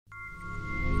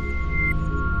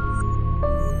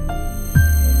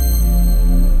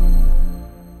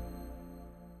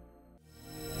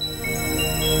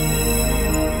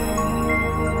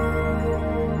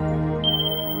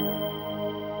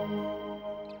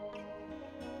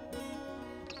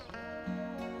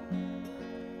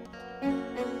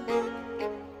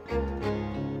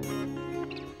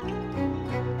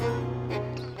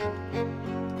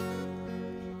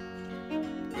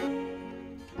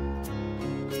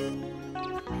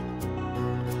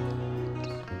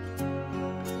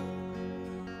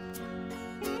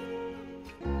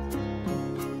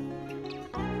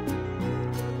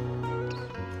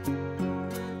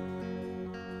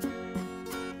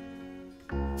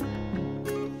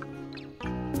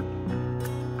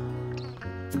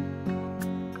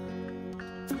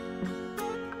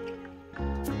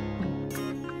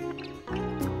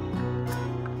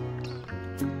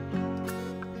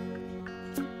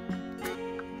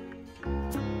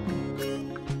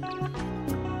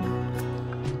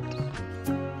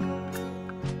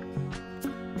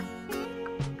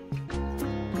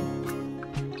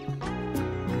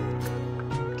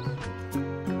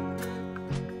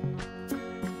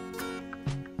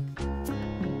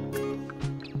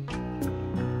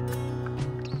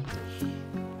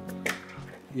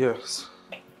Yes,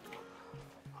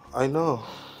 I know.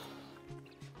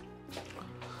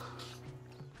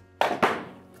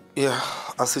 Yeah,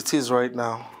 as it is right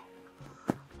now,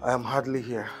 I am hardly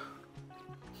here.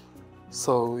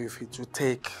 So if it would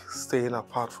take staying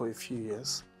apart for a few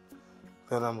years,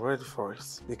 then I'm ready for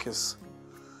it because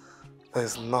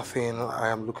there's nothing I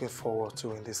am looking forward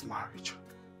to in this marriage.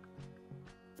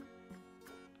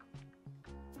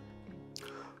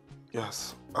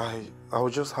 Yes, I will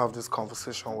just have this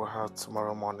conversation with her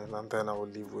tomorrow morning and then I will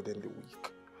leave within the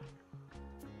week.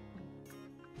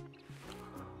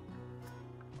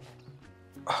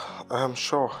 I am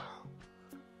sure.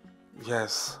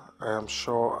 Yes, I am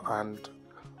sure and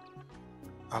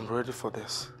I'm ready for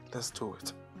this. Let's do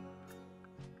it.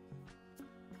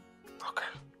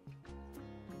 Okay.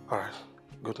 Alright.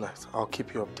 Good night. I'll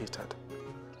keep you updated.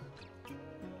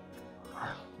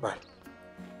 Alright. Bye.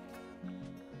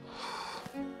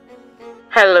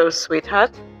 Hello,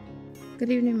 sweetheart.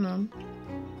 Good evening, Mom.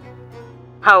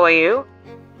 How are you?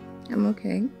 I'm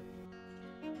okay.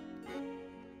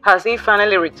 Has he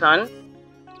finally returned?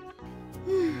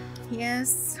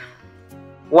 Yes.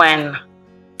 When?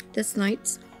 This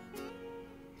night.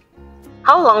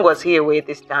 How long was he away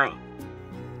this time?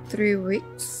 3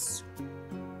 weeks.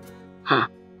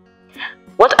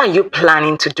 What are you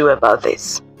planning to do about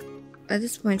this? At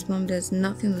this point, Mom, there's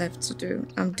nothing left to do.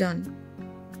 I'm done.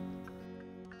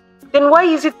 Then why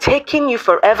is it taking you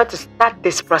forever to start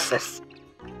this process?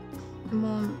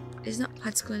 Mom, it's not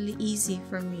particularly easy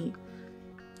for me.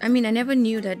 I mean, I never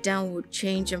knew that Dan would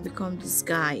change and become this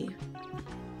guy.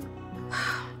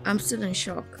 I'm still in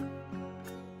shock.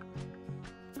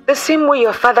 The same way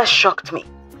your father shocked me.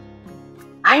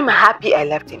 I'm happy I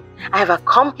left him. I have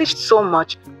accomplished so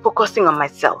much focusing on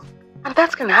myself. And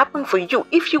that can happen for you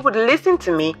if you would listen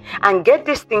to me and get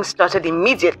this thing started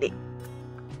immediately.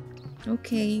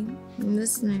 Okay, I'm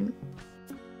listening.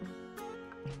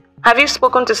 Have you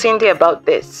spoken to Cindy about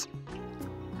this?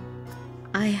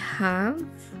 I have,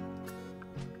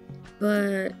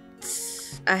 but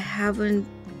I haven't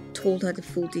told her the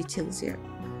full details yet.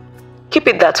 Keep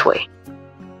it that way.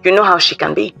 You know how she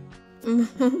can be.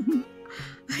 Mom,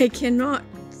 I cannot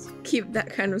keep that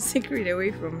kind of secret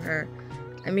away from her.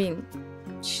 I mean,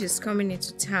 she's coming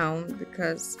into town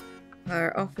because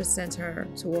her office sent her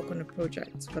to work on a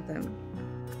project for them.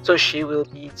 So she will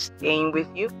be staying with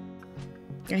you?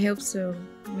 I hope so.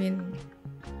 I mean,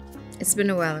 it's been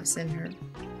a while I've seen her.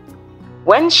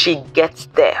 When she gets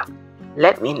there,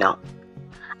 let me know.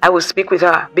 I will speak with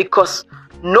her because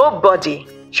nobody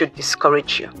should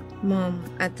discourage you. Mom,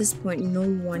 at this point, no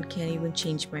one can even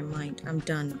change my mind. I'm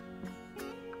done.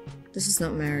 This is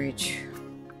not marriage.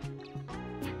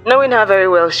 Knowing her very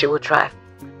well, she will try.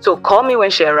 So call me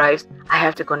when she arrives. I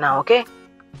have to go now, okay?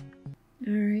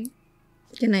 Alright.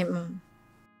 Good night, Mom.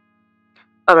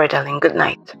 Alright, darling. Good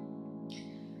night.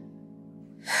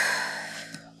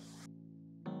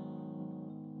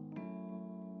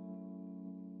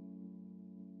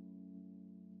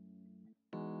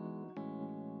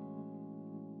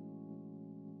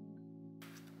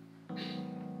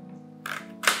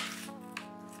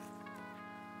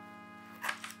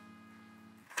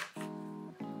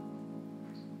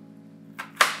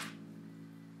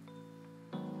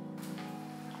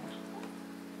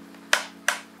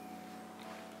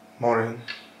 Morning.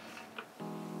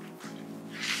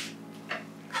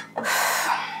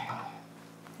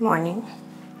 Morning.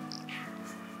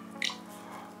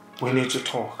 We need to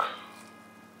talk.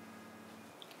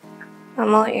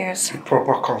 I'm all ears. A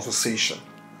proper conversation.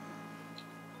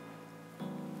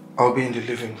 I'll be in the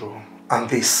living room and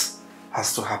this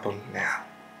has to happen now.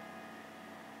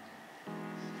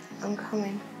 I'm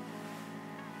coming.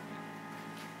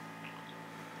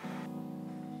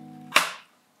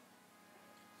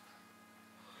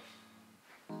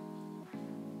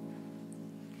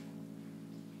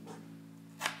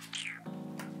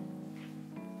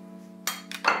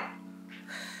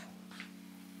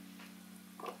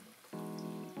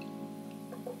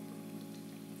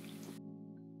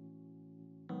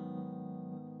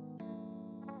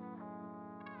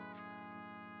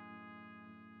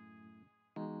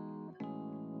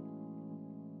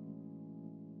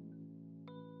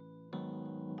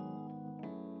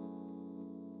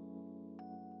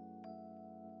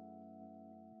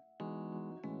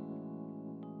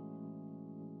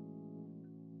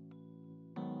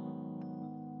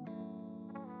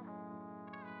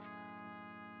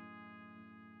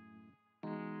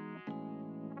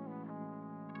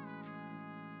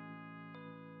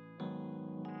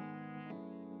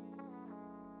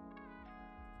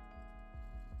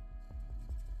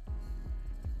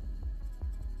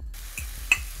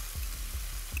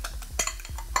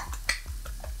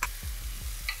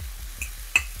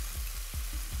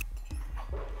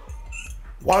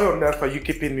 Why on earth are you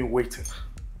keeping me waiting?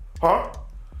 Huh?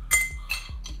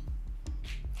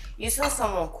 You saw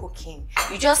someone cooking.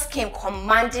 You just came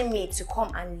commanding me to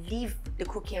come and leave the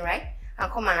cooking, right?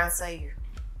 And come and answer you.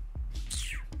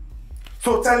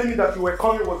 So telling me that you were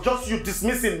coming was just you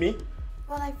dismissing me?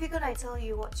 Well, I figured I'd tell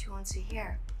you what you want to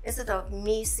hear, instead of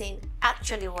me saying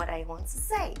actually what I want to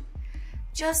say.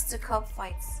 Just to curb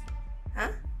fights. Huh?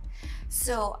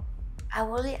 So, I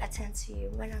will only attend to you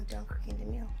when I'm done cooking the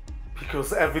meal.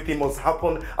 Because everything must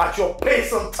happen at your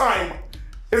pace and time,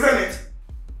 isn't it?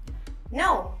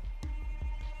 No.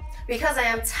 Because I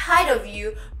am tired of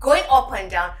you going up and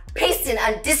down, pacing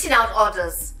and dissing out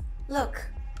others. Look,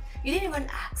 you didn't even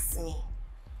ask me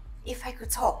if I could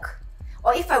talk,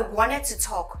 or if I wanted to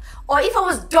talk, or if I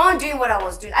was done doing what I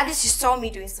was doing. At least you saw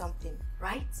me doing something,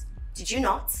 right? Did you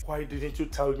not? Why didn't you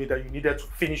tell me that you needed to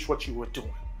finish what you were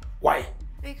doing? Why?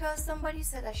 Because somebody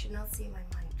said I should not see my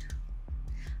mind.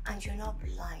 And you're not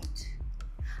blind.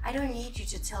 I don't need you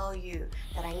to tell you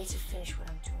that I need to finish what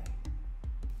I'm doing.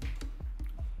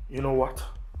 You know what?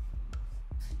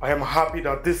 I am happy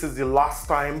that this is the last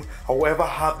time I will ever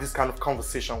have this kind of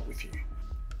conversation with you.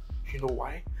 You know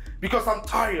why? Because I'm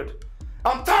tired.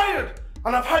 I'm tired!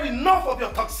 And I've had enough of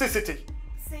your toxicity.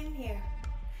 Same here.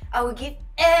 I will give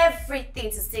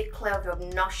everything to stay clear of your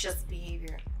obnoxious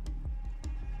behavior.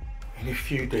 In a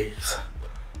few days,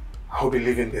 I will be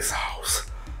leaving this house.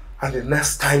 And the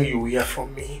next time you hear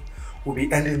from me, we'll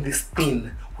be ending this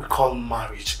thing we call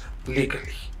marriage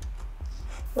legally.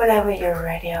 Whenever you're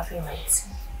ready, I'll be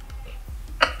waiting.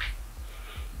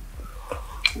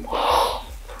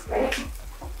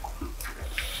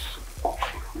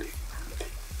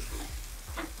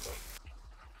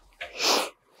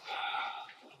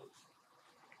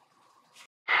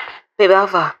 Babe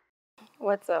Alva.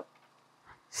 What's up?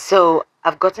 So,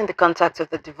 I've gotten the contact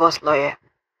of the divorce lawyer.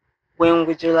 When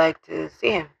would you like to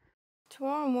see him?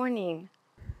 Tomorrow morning.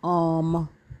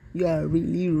 You are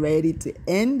really ready to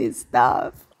end this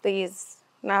stuff? Please,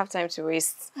 not have time to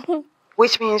waste.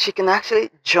 Which means you can actually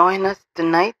join us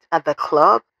tonight at the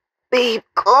club? Babe,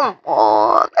 come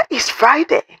on. It's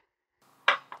Friday.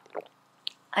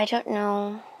 I don't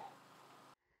know.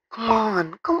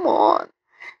 Come on.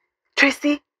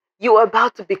 Tracy, you are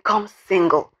about to become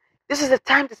single. This is the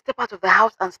time to step out of the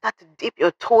house and start to dip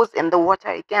your toes in the water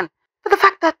again. But the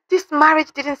fact that this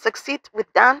marriage didn't succeed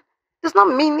with Dan does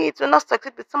not mean it will not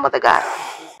succeed with some other guy.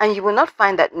 And you will not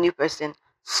find that new person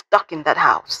stuck in that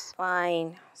house.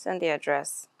 Fine. Send the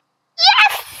address.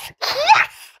 Yes!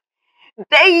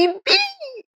 Baby!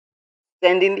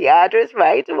 Sending the address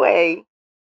right away.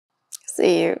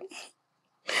 See you.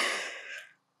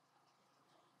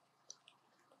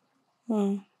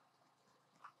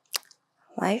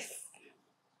 Life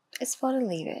is for the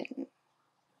living.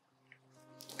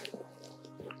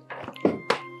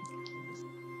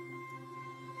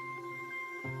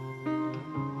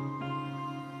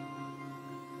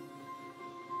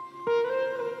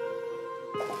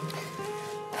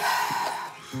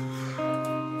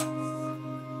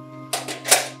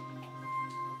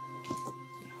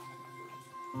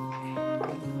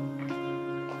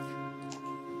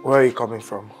 Where are you coming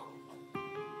from?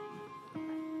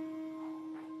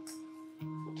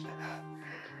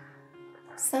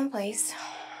 Someplace.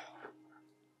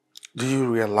 Do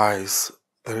you realize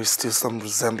there is still some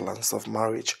resemblance of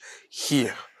marriage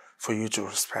here for you to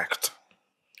respect?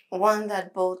 One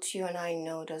that both you and I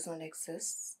know does not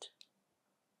exist.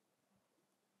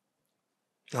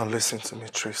 Now listen to me,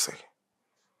 Tracy.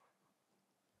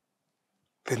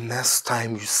 The next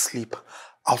time you sleep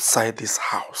outside this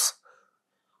house,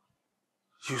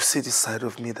 you see the side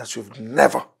of me that you've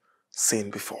never seen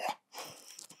before.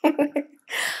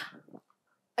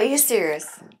 Are you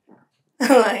serious?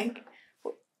 Like,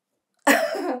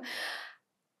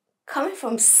 coming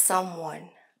from someone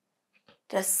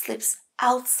that sleeps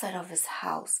outside of his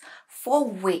house for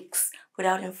weeks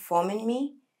without informing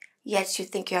me, yet you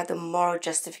think you have the moral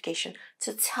justification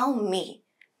to tell me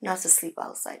not to sleep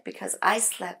outside because I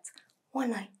slept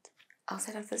one night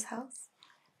outside of this house?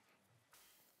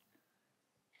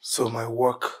 So my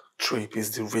work trip is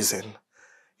the reason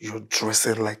you're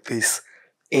dressing like this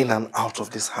in and out of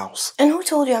this house. And who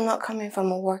told you I'm not coming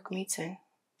from a work meeting?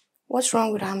 What's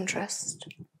wrong with how I'm dressed?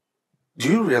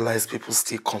 Do you realize people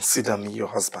still consider me your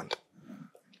husband?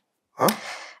 Huh?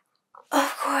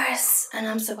 Of course, and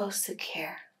I'm supposed to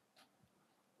care.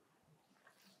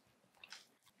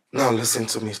 Now listen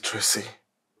to me, Tracy.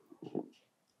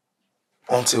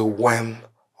 Until when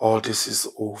all this is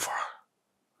over,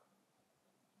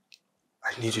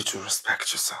 I need you to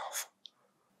respect yourself.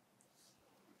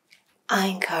 I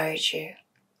encourage you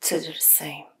to do the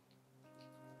same.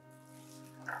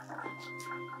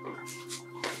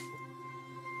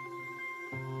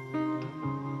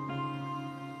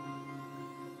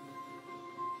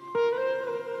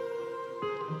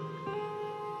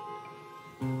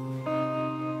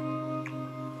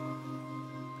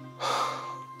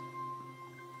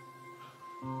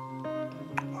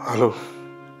 Hello.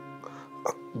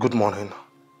 Good morning.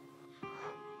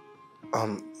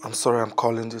 I'm sorry I'm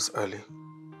calling this early.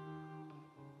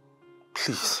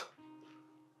 Please,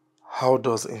 how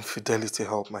does infidelity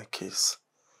help my case?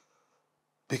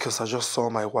 Because I just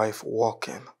saw my wife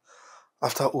walking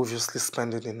after obviously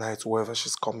spending the night wherever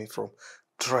she's coming from,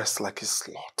 dressed like a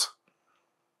slut.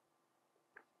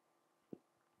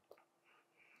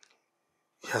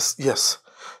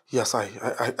 Yes,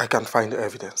 I can find the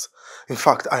evidence. In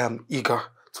fact, I am eager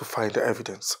to find the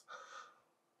evidence.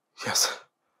 Yes.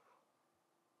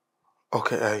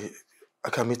 Okay, I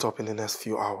can meet up in the next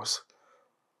few hours.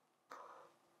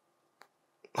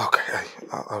 Okay,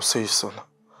 I'll see you soon.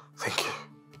 Thank you.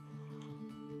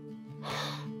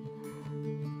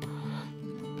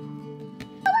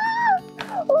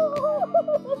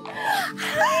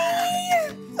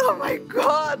 Oh my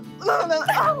God! No.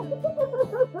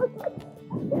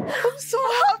 I'm so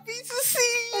happy to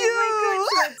see you. Oh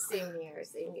my God! Same here.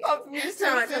 I've missed you.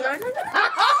 No.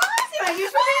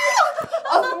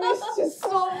 I've missed you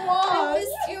so much.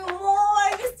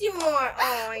 I missed you more.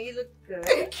 Oh, you look good.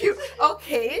 Thank you.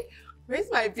 Okay, where's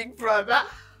my big brother?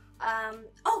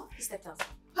 Oh, he stepped out.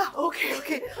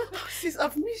 Okay. Sis,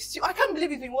 I've missed you. I can't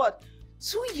believe it's been what?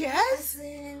 2 years?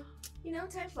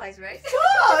 Time flies, right?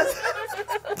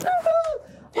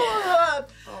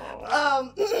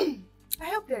 I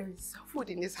hope there is food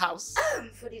in this house.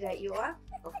 Foodie that you are,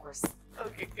 of course.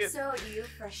 Okay, good. So you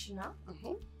freshen up,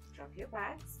 drop your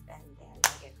bags, and then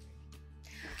get ready.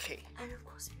 Okay. And of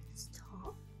course, we need to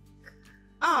talk.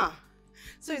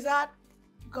 So is that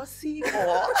gossip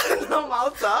or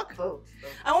normal talk? Both.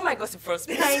 I want my gossip first,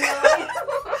 please. I know.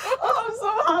 Oh, I'm so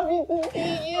happy to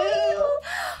see you.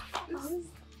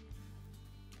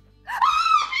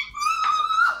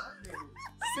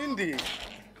 Cindy!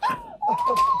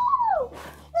 Oh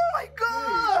my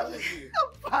God! Hey,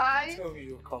 I'm fine. tell me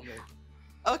you're coming.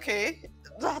 Okay,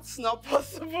 that's not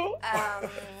possible. I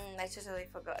totally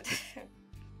forgot.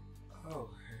 Oh.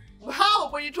 How?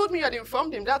 But you told me you had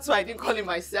informed him. That's why I didn't call him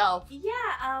myself. Yeah,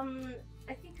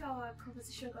 I think our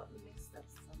conversation got mixed up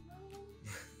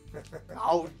somehow.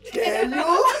 How dare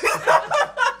you?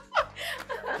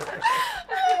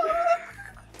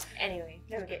 Anyway,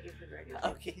 let me get you food ready.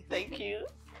 Okay, thank you.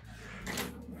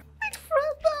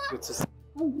 Good to see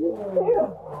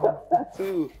you.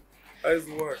 Too. How's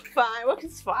work? Fine, work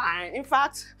is fine. In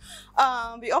fact,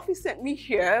 the office sent me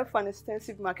here for an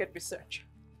extensive market research.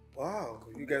 Wow,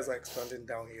 you guys are expanding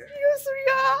down here. Yes,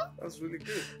 we are. That's really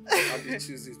good. How did you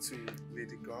choose it to lead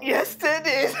the ground? Yes, they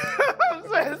did. I'm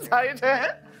so excited.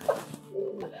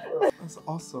 That's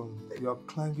awesome. You are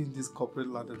climbing this corporate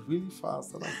ladder really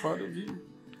fast, and I'm proud of you.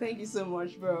 Thank you so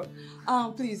much, bro.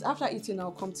 Please, after eating,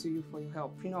 I'll come to you for your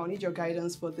help. I'll need your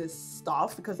guidance for this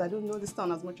stuff because I don't know this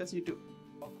town as much as you do.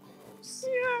 Of course.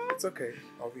 Yeah. It's okay.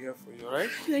 I'll be here for you,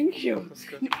 alright? Thank you. That's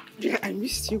good. Yeah, I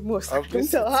missed you most. I've Don't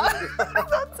missed tell you her.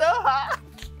 Don't tell her.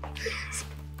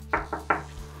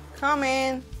 Come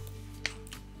in.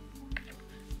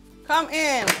 Come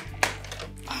in.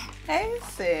 Hey,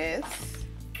 sis.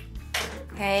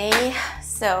 Hey,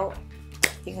 so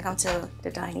you can come to the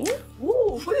dining.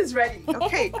 Ooh, food is ready.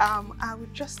 Okay, I will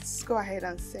just go ahead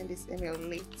and send this email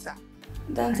later.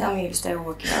 Don't tell me you started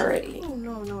working already. Oh,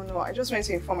 no. I just went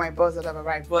to inform my boss that I've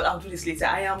arrived, but I'll do this later.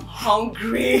 I am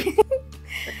hungry.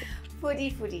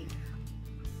 Foodie.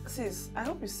 Sis, I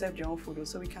hope you served your own food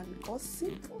so we can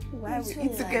gossip while we You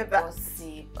eat like together.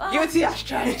 gossip. Guilty as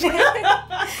charged.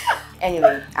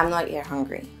 Anyway, I'm not yet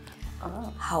hungry.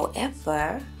 Oh.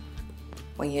 However,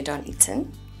 when you're done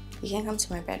eating, you can come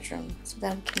to my bedroom so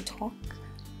that we can talk.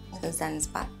 Since Dan is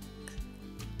back.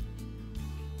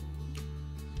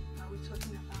 Are we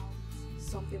talking about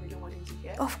something we don't want him to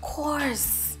hear? Of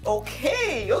course.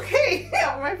 Okay.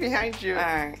 I'm right behind you.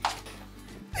 Alright.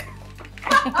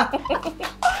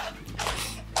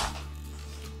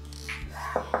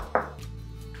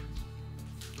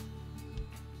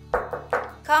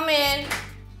 Come in.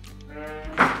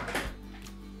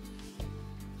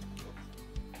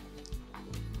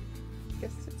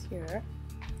 Just sit here.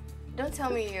 Don't tell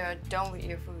me you're done with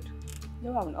your food.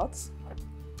 No, I'm not.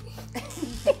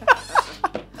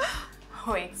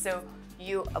 Wait, so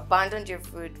you abandoned your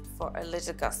food for a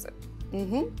little gossip?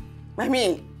 I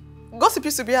mean, gossip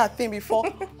used to be our thing before.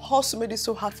 Hustle made it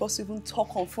so hard for us to even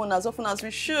talk on phone as often as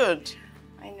we should.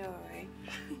 I know, right?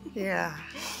 Yeah.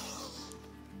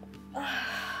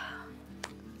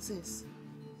 Sis,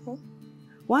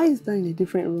 why is that in a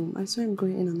different room? I saw him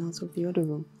going in and out of the other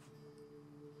room.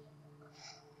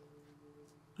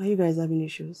 Are you guys having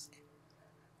issues?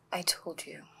 I told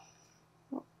you.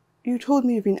 You told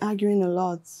me you've been arguing a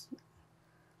lot.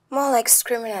 More like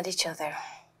screaming at each other.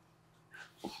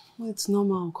 It's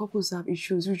normal. Couples have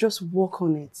issues. You just work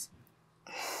on it.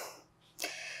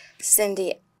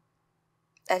 Cindy,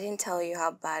 I didn't tell you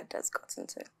how bad that's gotten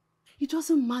to. It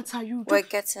doesn't matter. We're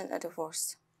getting a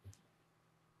divorce.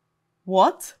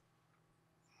 What?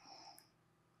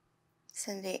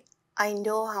 Cindy, I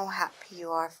know how happy you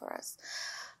are for us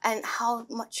and how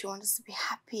much you want us to be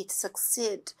happy, to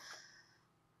succeed.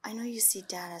 I know you see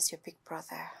Dan as your big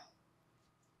brother,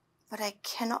 but I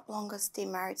cannot longer stay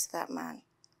married to that man.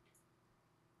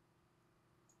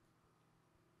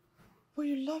 But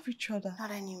you love each other.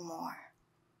 Not anymore.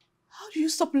 How do you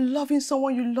stop loving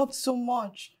someone you loved so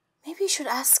much? Maybe you should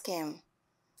ask him.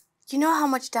 You know how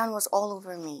much Dan was all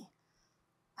over me.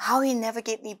 How he never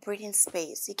gave me breathing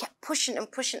space. He kept pushing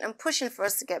and pushing and pushing for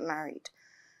us to get married.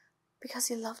 Because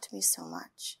he loved me so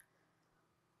much.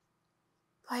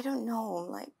 But I don't know,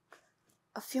 like,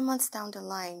 a few months down the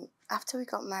line, after we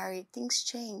got married, things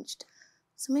changed.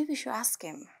 So maybe you should ask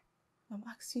him. I'm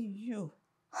asking you.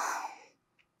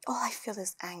 All I feel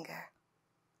is anger.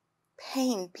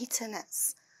 Pain,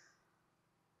 bitterness.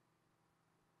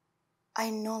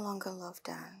 I no longer love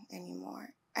Dan anymore.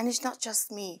 And it's not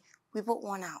just me. We both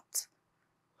won out.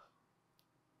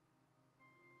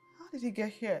 How did he get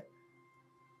here?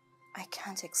 I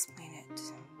can't explain it.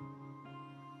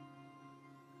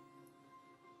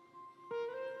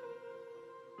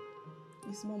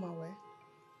 Is Mom aware?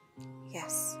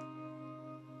 Yes.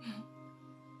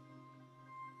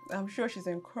 I'm sure she's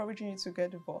encouraging you to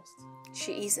get divorced.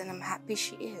 She is, and I'm happy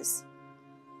she is.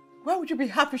 Why would you be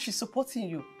happy she's supporting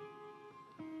you?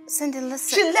 Cindy,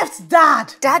 listen. She left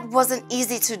Dad! Dad wasn't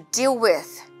easy to deal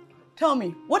with. Tell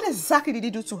me, what exactly did he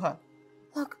do to her?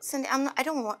 Look, Cindy, I'm not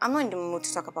in the mood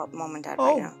to talk about Mom and Dad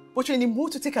right now. But you're in the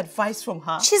mood to take advice from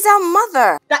her? She's our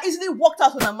mother. That easily worked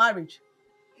out on her marriage.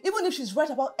 Even if she's right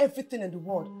about everything in the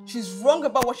world, she's wrong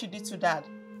about what she did to Dad.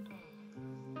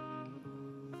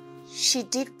 She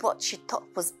did what she thought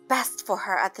was best for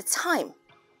her at the time.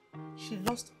 She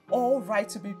lost all right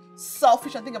to be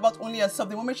selfish and think about only herself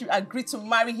the moment she agreed to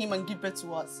marry him and give birth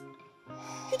to us.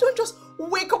 You don't just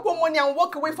wake up one morning and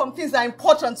walk away from things that are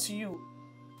important to you.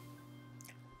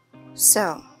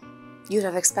 So, you'd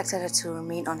have expected her to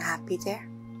remain unhappy there?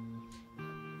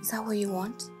 Is that what you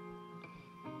want?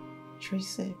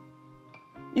 Tracy,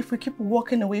 if we keep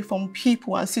walking away from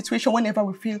people and situations whenever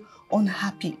we feel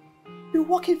unhappy, we're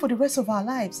walking for the rest of our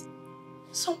lives.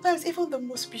 Sometimes even the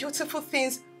most beautiful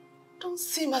things don't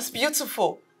seem as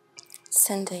beautiful.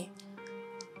 Cindy,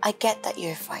 I get that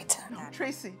you're a fighter. No,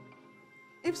 Tracy,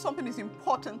 if something is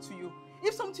important to you,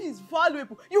 if something is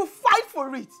valuable, you fight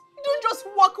for it. You don't just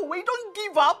walk away, you don't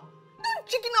give up. You don't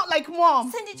chicken out like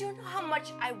Mom. Cindy, do you know how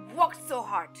much I worked so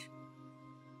hard?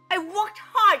 I worked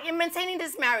hard in maintaining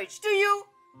this marriage, do you?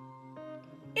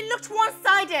 It looked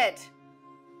one-sided.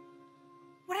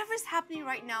 Whatever is happening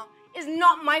right now is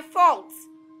not my fault.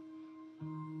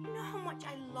 You know how much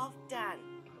I love Dan.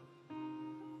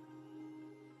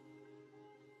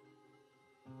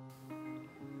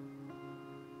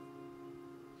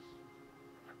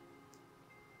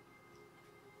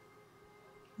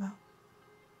 Well,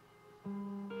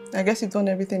 I guess you've done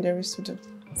everything there is to do.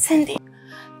 Cindy,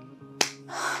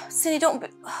 don't be...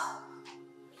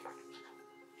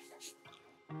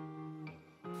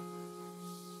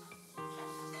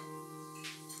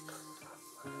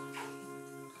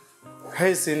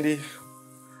 Hey Cindy,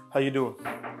 how you doing?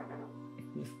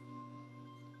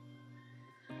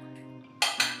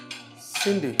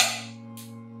 Cindy,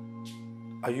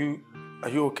 are you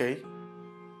okay?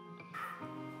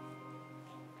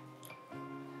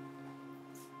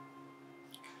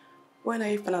 When are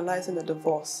you finalizing the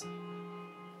divorce?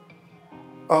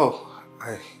 Oh,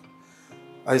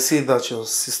 I see that your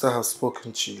sister has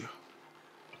spoken to you.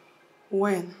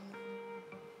 When?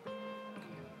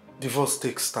 Divorce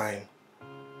takes time.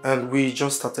 And we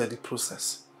just started the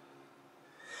process.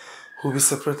 We'll be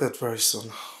separated very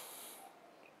soon.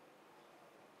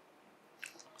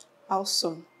 How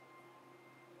soon?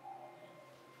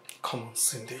 Come on,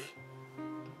 Cindy.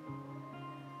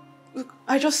 Look,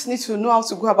 I just need to know how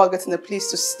to go about getting a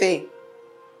place to stay.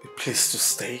 A place to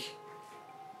stay?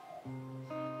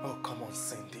 Oh, come on,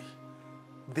 Cindy.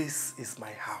 This is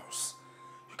my house.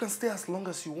 You can stay as long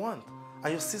as you want.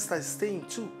 And your sister is staying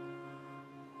too.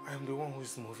 I am the one who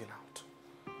is moving out.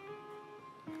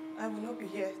 I will not be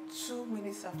here 2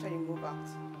 minutes after you move out.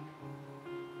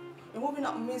 Your moving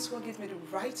out means what gives me the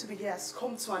right to be here has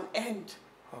come to an end.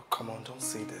 Oh, come on, don't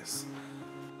say this.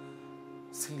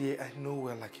 Cindy, I know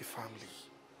we're like a family.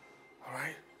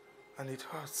 Alright? And it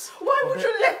hurts. Why would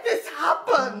you let this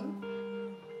happen?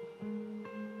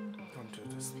 Don't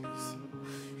do this, please.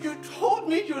 You told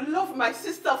me you love my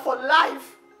sister for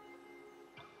life.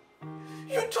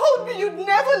 You told me you'd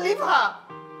never leave her.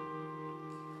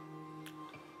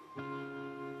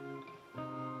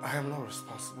 I am not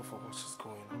responsible for what is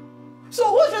going on. So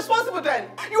who's responsible then?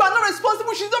 You are not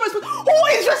responsible, she's not responsible. Who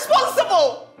is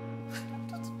responsible?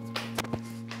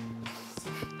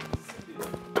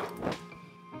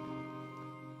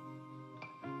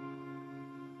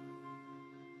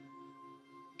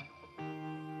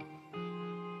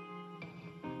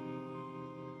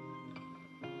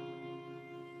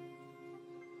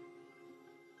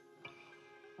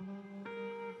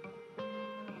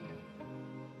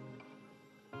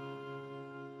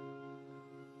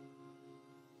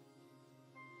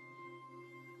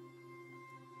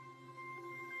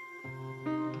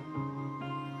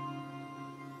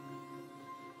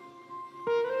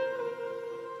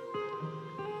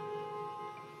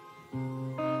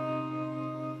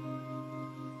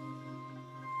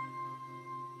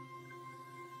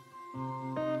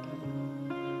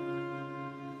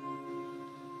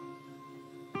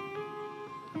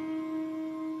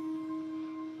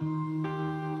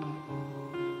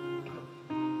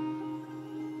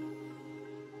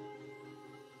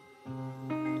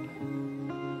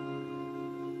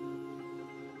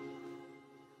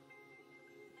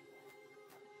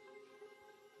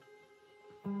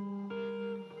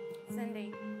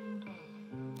 Cindy.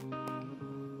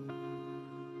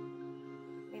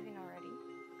 Leaving already?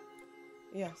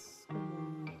 Yes.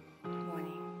 Good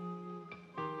morning.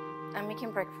 I'm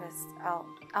making breakfast.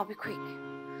 I'll be quick.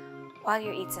 While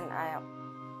you're eating,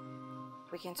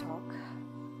 we can talk.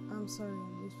 I'm sorry,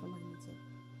 I'm late for my meeting.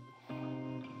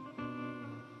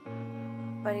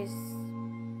 But it's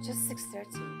just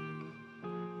 6:30.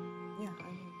 Yeah,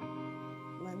 I know.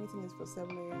 My meeting is for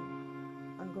 7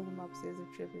 a.m. and Google Maps says the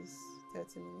trip is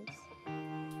 30 minutes.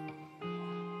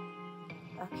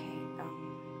 Okay,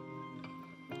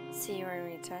 see you when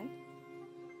we return.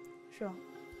 Sure.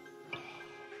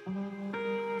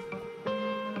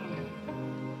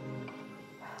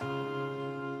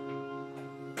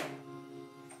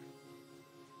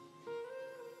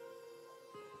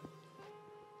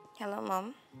 Hello,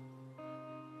 Mom.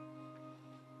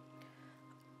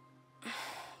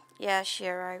 Yeah, she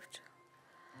arrived.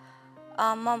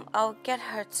 Mom, I'll get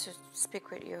her to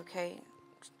speak with you, okay?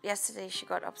 Yesterday she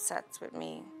got upset with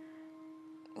me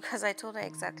because I told her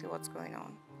exactly what's going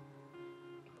on.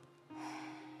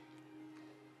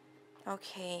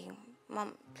 Okay,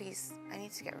 Mom, please, I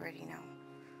need to get ready now.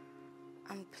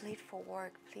 I'm late for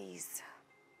work, please.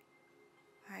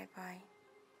 Alright, bye.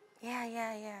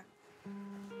 Yeah.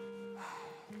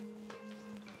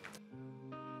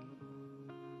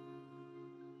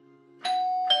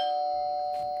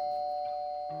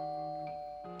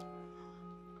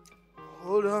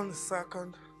 Hold on a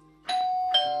second.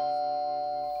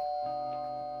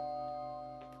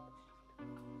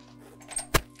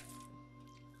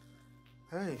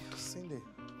 Hey, Cindy.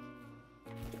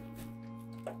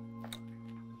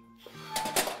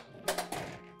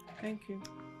 Thank you.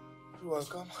 You're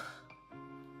welcome.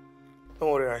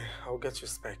 Don't worry, I'll get you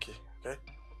Specky, okay?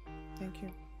 Thank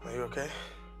you. Are you okay?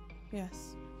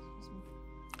 Yes.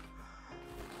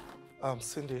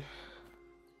 Cindy,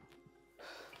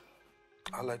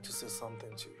 I'd like to say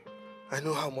something to you. I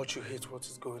know how much you hate what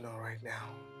is going on right now.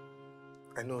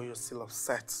 I know you're still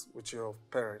upset with your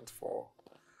parents for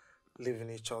leaving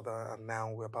each other, and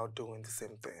now we're about doing the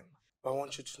same thing. But I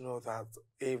want you to know that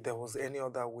if there was any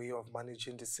other way of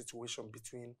managing the situation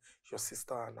between your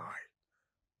sister and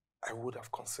I would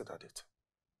have considered it.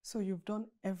 So you've done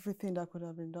everything that could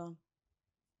have been done?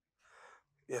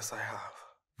 Yes, I have.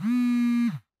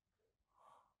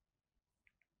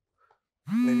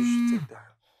 Maybe you should take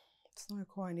that. It's not a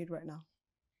call I need right now.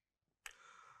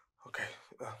 Okay,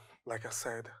 like I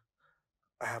said,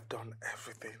 I have done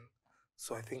everything.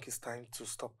 So I think it's time to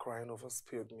stop crying over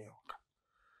spilled milk.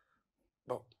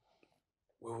 But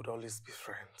we would always be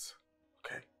friends,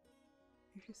 okay?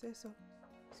 If you say so.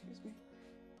 Excuse me.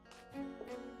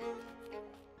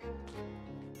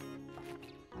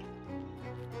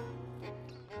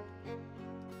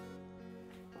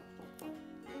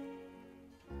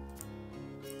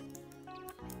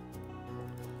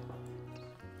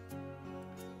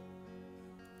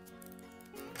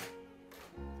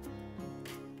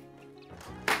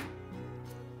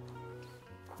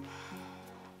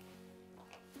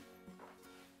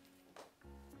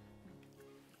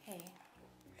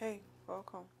 Hey,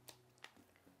 welcome.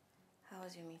 How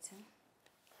was your meeting?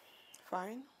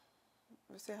 Fine.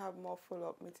 We still have more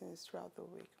follow-up meetings throughout the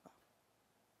week.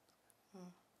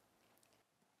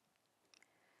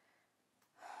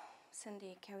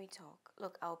 Cindy, can we talk?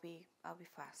 Look, I'll be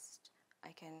fast.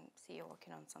 I can see you're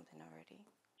working on something already.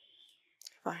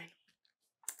 Fine.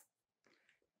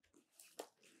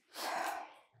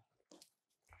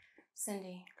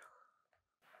 Cindy,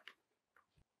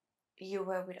 you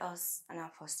were with us in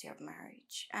our first year of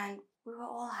marriage, and we were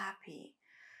all happy.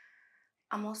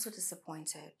 I'm also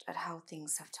disappointed at how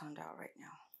things have turned out right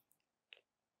now.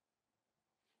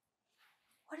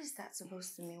 What is that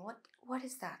supposed to mean? What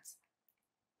is that?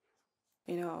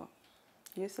 You know,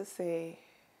 you used to say,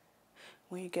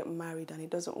 when you get married and it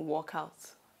doesn't work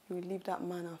out, you will leave that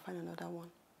man and find another one.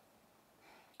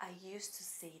 I used to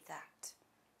say that.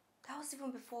 That was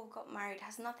even before we got married. It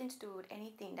has nothing to do with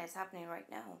anything that's happening right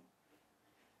now.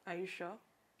 Are you sure?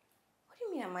 What do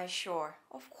you mean, am I sure?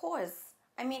 Of course.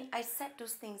 I mean, I said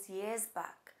those things years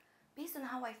back, based on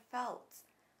how I felt.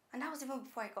 And that was even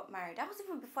before I got married. That was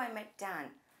even before I met Dan.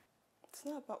 It's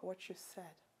not about what you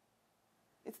said.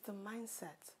 It's the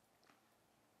mindset.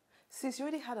 Since you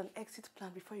already had an exit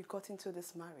plan before you got into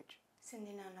this marriage.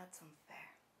 Cindy, now that's unfair.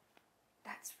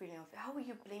 That's really unfair. How will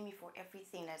you blame me for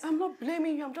everything that's... I'm not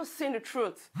blaming you, I'm just saying the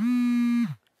truth.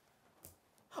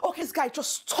 Okay, this guy,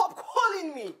 just stop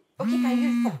calling me. Okay, can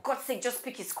you, for God's sake, just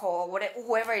pick his call, or whatever,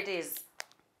 whoever it is.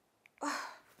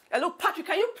 Hello, Patrick,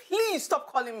 can you please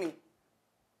stop calling me?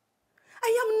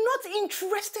 I am not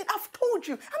interested, I've told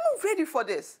you. I'm not ready for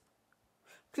this.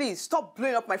 Please, stop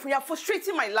blowing up my phone. You're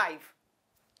frustrating my life.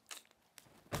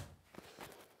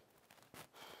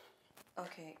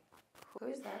 Okay, who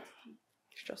is that?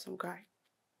 It's just some guy.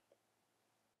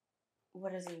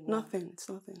 What does he want? Nothing, it's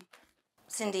nothing.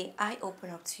 Cindy, I open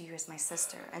up to you as my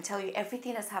sister and tell you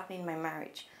everything that's happening in my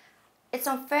marriage. It's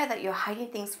unfair that you're hiding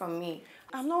things from me.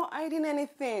 I'm not hiding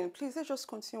anything. Please, let's just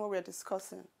continue what we're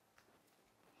discussing.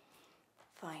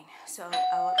 Fine. So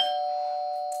I'll...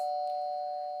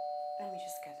 Let me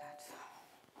just get that.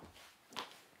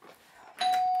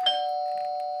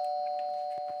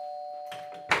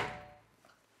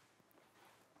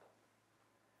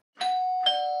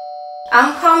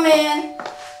 I'm coming.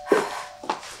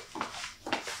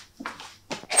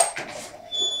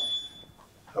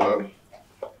 Hello.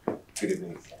 Good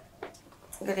evening.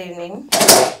 Good evening.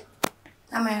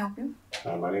 How may I help you?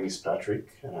 My name is Patrick,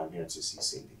 and I'm here to see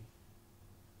Cindy.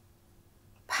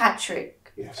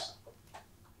 Patrick. Yes.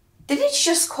 Didn't you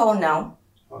just call now?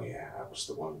 Oh yeah, I was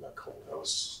the one that called. I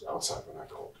was outside when I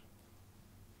called.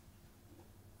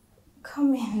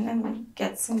 Come in, let me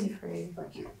get Cindy for you.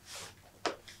 Thank you.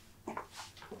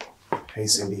 Hey,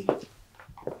 Cindy.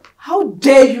 How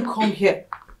dare you come here?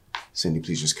 Cindy,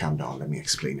 please just calm down. Let me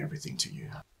explain everything to you.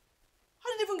 How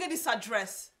did you even get this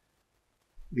address?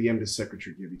 The MD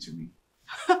secretary gave it to me.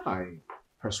 I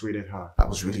persuaded her. I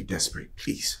was really desperate.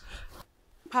 Please.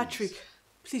 Patrick,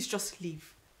 please just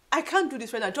leave. I can't do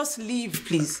this right now. Just leave,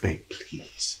 please. Babe,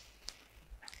 please.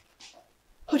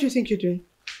 What do you think you're doing?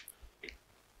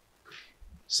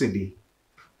 Cindy,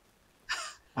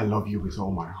 I love you with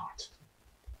all my heart.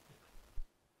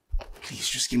 Please,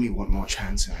 just give me one more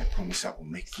chance and I promise I will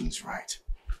make things right.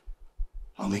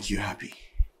 I'll make you happy.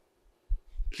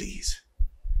 Please.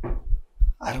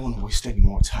 I don't want to waste any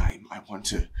more time. I want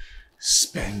to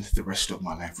spend the rest of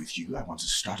my life with you. I want to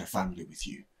start a family with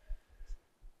you.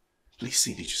 Please,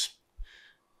 Cindy, just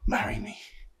marry me.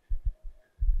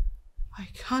 I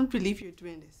can't believe you're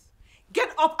doing this.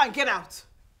 Get up and get out.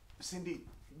 Cindy,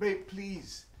 babe,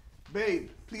 please. Babe,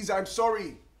 please, I'm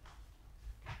sorry.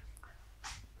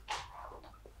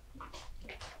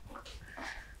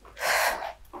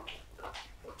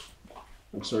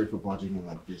 I'm sorry for bothering you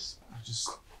like this.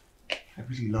 I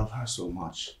really love her so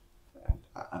much. And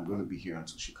I'm going to be here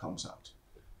until she comes out.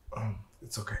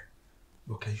 It's okay.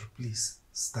 But can you please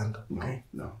stand up, okay?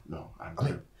 No. I'm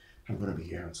going to be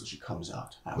here until she comes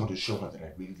out. I want to show her that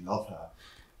I really love her.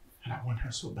 And I want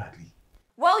her so badly.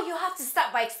 Well, you have to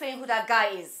start by explaining who that guy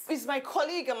is. He's my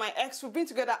colleague and my ex. We've been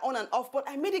together on and off, but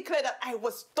I made it clear that I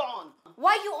was done.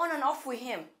 Why are you on and off with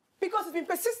him? Because he's been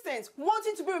persistent,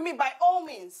 wanting to be with me by all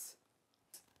means.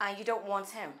 And you don't want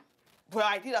him? Well,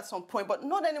 I did at some point, but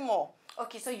not anymore.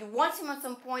 Okay, so you want him at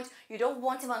some point, you don't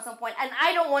want him at some point, and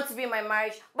I don't want to be in my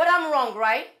marriage, but I'm wrong,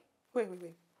 right? Wait.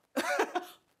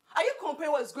 Are you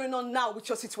comparing what is going on now with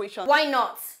your situation? Why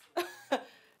not?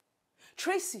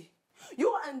 Tracy,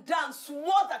 you and Dan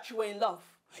swore that you were in love.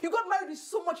 You got married with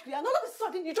so much fear, and all of a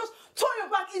sudden you just turn your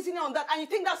back easily on that, and you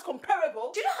think that's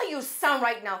comparable? Do you know how you sound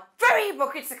right now? Very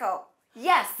hypocritical.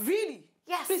 Yes. Really?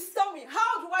 Yes. Please tell me,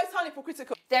 how do I sound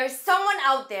hypocritical? There is someone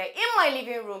out there in my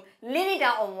living room, leaning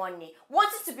down on one knee,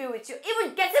 wanting to be with you,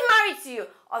 even getting married to you.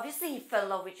 Obviously, he fell in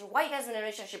love with you. Why are you guys in a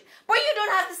relationship? But you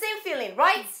don't have the same feeling,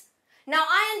 right? Now,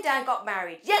 I and Dan got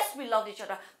married. Yes, we loved each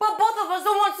other, but both of us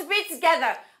don't want to be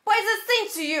together. But it's a thing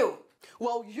to you.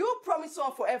 Well, you promised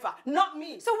someone forever, not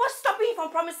me. So what's stopping you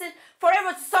from promising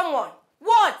forever to someone?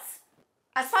 What?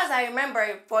 As far as I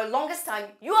remember, for the longest time,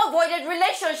 you avoided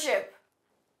relationship.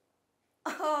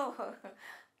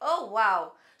 Oh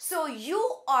wow. So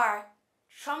you are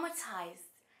traumatized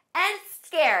and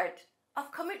scared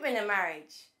of commitment and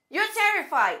marriage. You're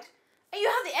terrified. And you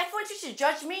have the effrontery to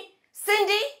judge me?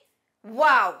 Cindy?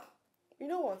 Wow. You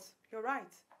know what? You're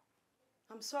right.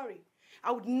 I'm sorry.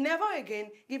 I would never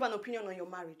again give an opinion on your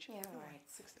marriage. Yeah, right.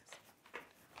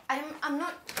 I'm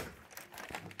not...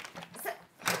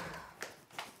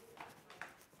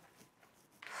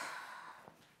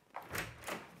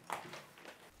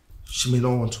 She may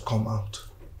not want to come out.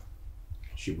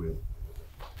 She will.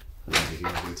 I'm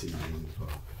here waiting in the room as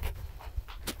well.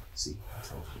 See, I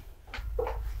told you.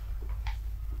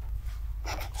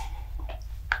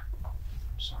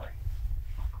 I'm sorry.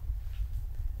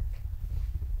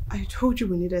 I told you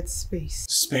we needed space.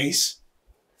 Space?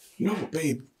 You know what,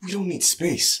 babe? We don't need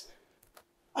space.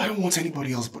 I don't want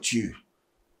anybody else but you.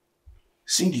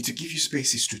 Cindy, to give you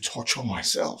space is to torture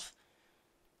myself.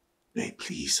 Babe,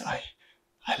 please, I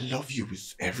love you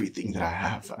with everything that I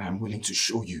have, and I'm willing to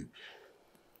show you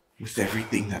with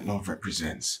everything that love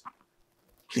represents.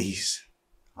 Please,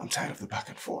 I'm tired of the back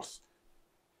and forth.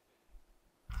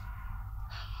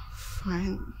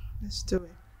 Fine, let's do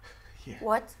it. Yeah.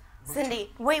 What?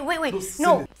 Cindy, wait. No,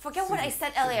 Cindy, forget what I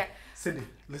said Cindy, earlier. Cindy,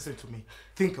 listen to me.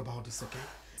 Think about this, okay?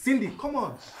 Cindy, come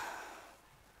on.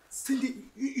 Cindy,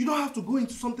 you don't have to go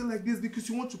into something like this because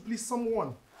you want to please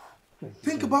someone.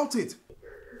 Think about it.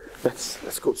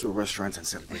 Let's go to a restaurant and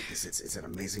celebrate this. It's an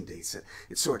amazing day.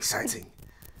 It's so exciting.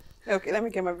 Okay, let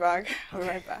me get my bag. I'll be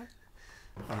right back.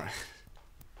 All right.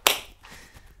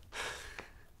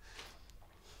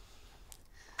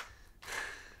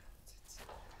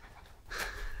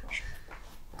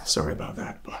 Sorry about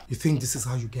that, but You think this is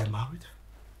how you get married?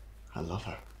 I love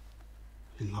her.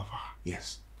 You love her.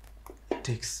 Yes. It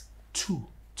takes two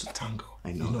to tango.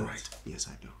 I know you know, that. right? Yes,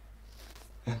 I do.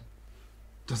 And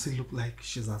does it look like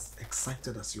she's as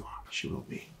excited as you are? She will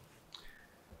be.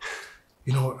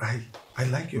 You know, I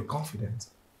like your confidence.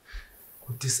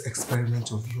 But this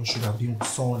experiment of yours should have been with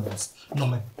someone else, not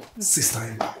my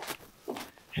sister-in-law.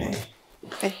 Hey.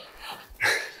 Hey.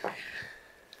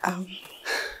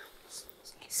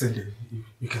 Cindy,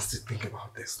 you can still think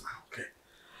about this now, okay?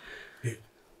 Hey,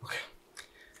 okay.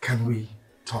 Can we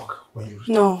talk when you...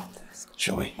 No.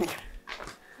 Shall we?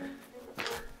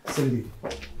 Cindy,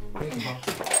 think about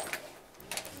it.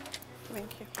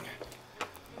 Thank you.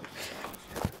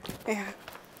 Yeah.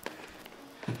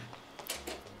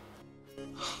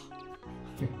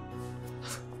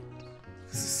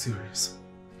 This is serious.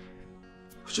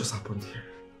 What just happened here?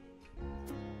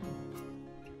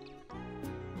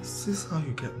 Is this how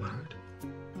you get married?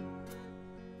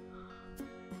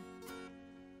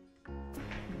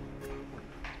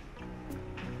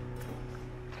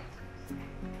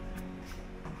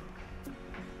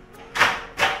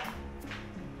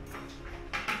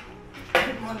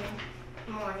 Good morning.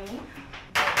 Morning.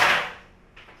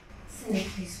 Cindy,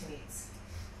 please wait.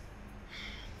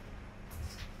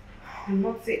 I'm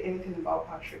not saying anything about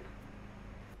Patrick.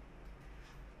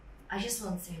 I just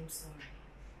want to say I'm sorry.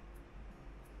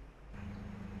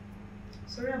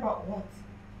 Sorry about what?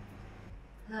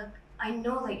 Look, I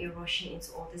know that you're rushing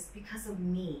into all this because of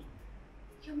me.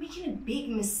 You're making a big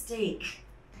mistake.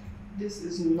 This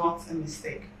is not a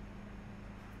mistake.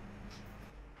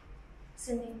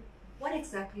 Cindy, what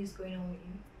exactly is going on with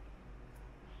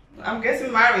you? I'm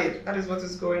getting married. That is what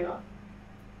is going on.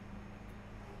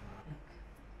 Look,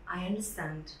 I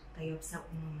understand that you're upset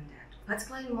with Mom and Dad,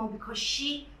 particularly Mom because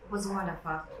she was the one that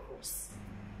filed the divorce.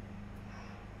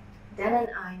 Dan and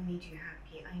I made you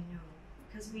happy, I know,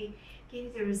 because we gave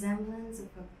you the resemblance of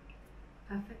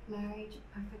a perfect marriage,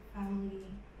 a perfect family.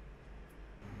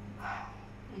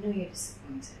 I know you're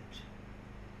disappointed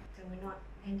that we're not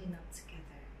ending up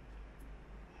together.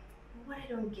 But what I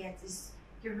don't get is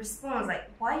your response. Like,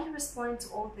 why are you responding to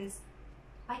all this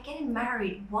by getting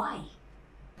married? Why?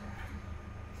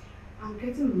 I'm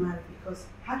getting married because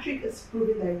Patrick is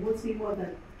proving that he wants me more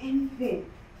than anything.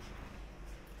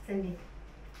 Cindy,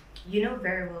 you know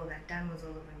very well that Dan was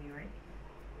all over me, right?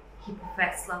 He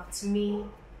professed love to me.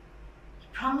 He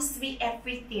promised me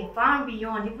everything, far and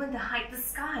beyond, even the height, the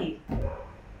sky.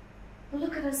 But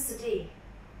look at us today.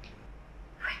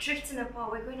 We're drifting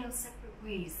apart, we're going our separate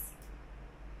ways.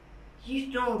 You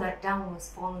know that Dan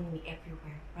was following me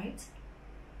everywhere, right?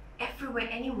 Everywhere,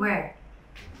 anywhere,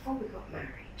 before we got married.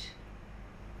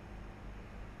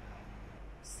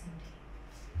 Cindy,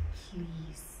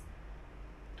 please,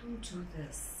 don't do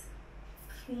this.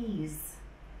 Please,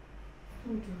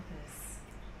 don't do this.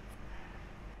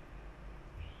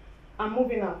 I'm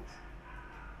moving out.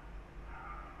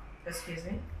 Excuse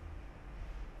me?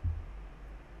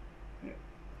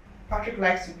 Patrick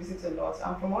likes to visit a lot,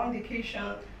 and from all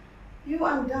indication, you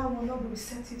and Dan will not be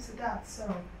receptive to that.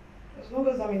 So, as long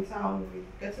as I'm in town, we'll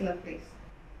get in a place.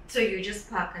 So you just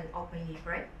pack and up and leave,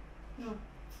 right? No.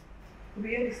 We'll be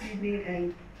here this evening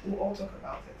and we'll all talk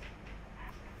about it.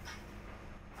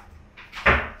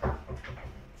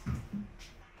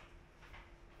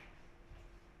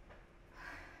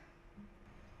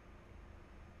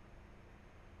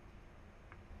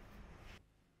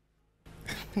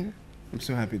 I'm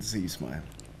so happy to see you smile.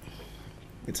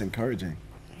 It's encouraging.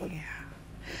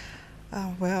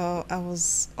 Yeah. Well, I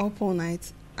was up all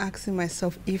night asking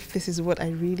myself if this is what I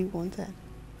really wanted.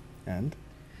 And?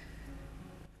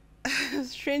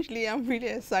 Strangely, I'm really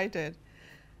excited.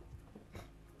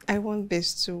 I want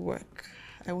this to work.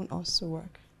 I want us to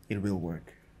work. It will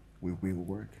work. We will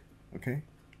work, okay?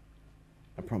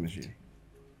 I promise you.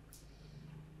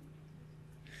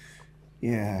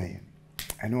 Yeah,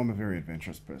 I know I'm a very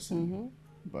adventurous person,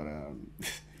 but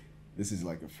this is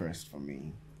like a first for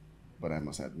me. But I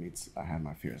must admit, I had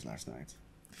my fears last night.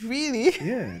 Really?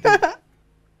 Yeah.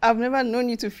 I've never known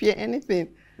you to fear anything.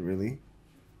 Really?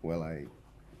 Well,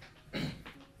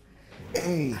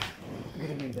 Hey, good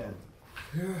evening, Dan.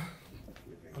 Yeah.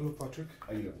 Hello, Patrick.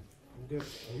 How you doing? I'm good.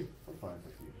 Are you? I'm fine,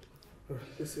 thank you.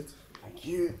 This it. Thank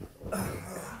you.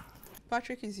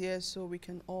 Patrick is here so we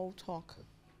can all talk.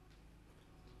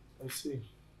 I see.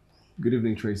 Good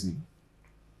evening, Tracy.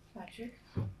 Patrick?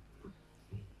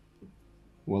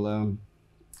 Well,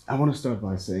 I want to start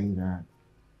by saying that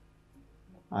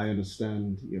I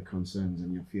understand your concerns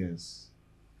and your fears,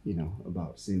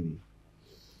 about Cindy.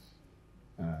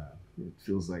 It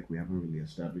feels like we haven't really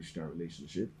established our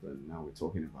relationship, and now we're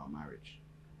talking about marriage.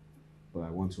 But I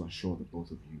want to assure the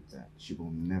both of you that she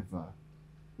will never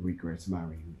regret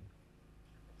marrying me.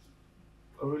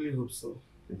 I really hope so.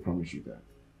 I promise you that.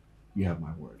 You have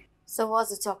my word. So what's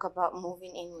the talk about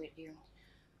moving in with you?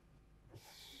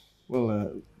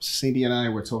 Well, Cindy and I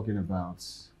were talking about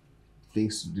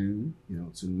things to do,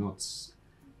 to not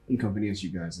inconvenience you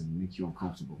guys and make you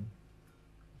uncomfortable.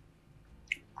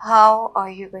 How are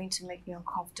you going to make me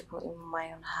uncomfortable in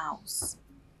my own house?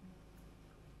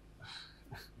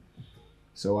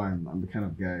 So I'm the kind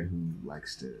of guy who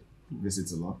likes to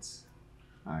visit a lot.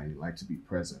 I like to be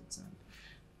present, and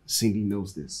Cindy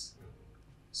knows this.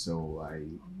 So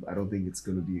I don't think it's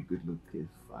going to be a good look if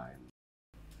I'm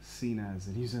seen as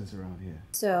a nuisance around here.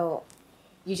 So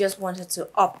you just wanted to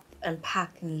up and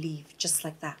pack and leave just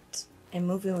like that and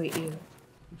move in with you?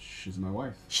 She's my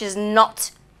wife. She's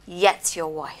not yet your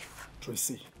wife.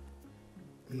 Tracy,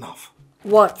 enough.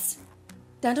 What?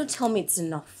 Then don't tell me it's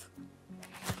enough.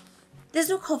 There's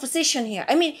no conversation here.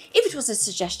 I mean, if it was a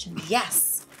suggestion,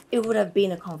 yes, it would have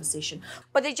been a conversation.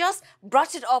 But they just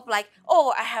brought it up like,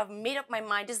 oh, I have made up my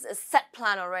mind. This is a set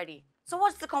plan already. So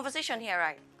what's the conversation here,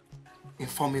 right?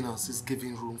 Informing us is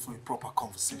giving room for a proper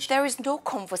conversation. There is no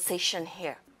conversation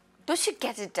here. Don't you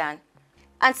get it, Dan?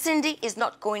 And Cindy is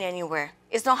not going anywhere.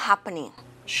 It's not happening.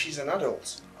 She's an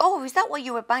adult. Oh, is that what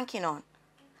you were banking on?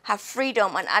 Her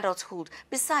freedom and adulthood.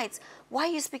 Besides, why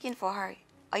are you speaking for her?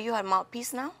 Are you her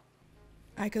mouthpiece now?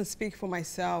 I can speak for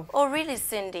myself. Oh, really,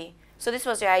 Cindy? So this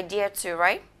was your idea too,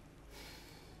 right?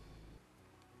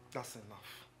 That's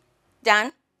enough.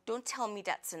 Dan, don't tell me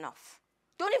that's enough.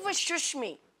 Don't even shush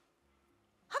me.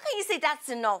 How can you say that's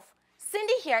enough?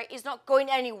 Cindy here is not going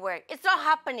anywhere. It's not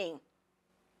happening.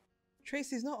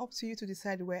 Tracy, it's not up to you to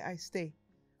decide where I stay.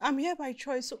 I'm here by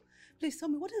choice, so please tell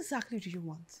me, what exactly do you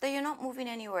want? That you're not moving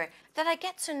anywhere. That I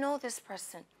get to know this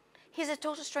person. He's a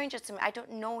total stranger to me. I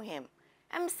don't know him.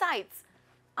 And besides,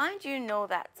 aren't you know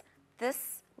that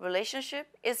this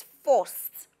relationship is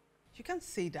forced? You can't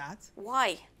say that.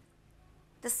 Why?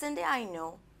 The Cindy I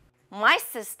know, my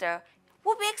sister,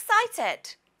 would be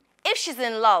excited. If she's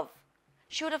in love,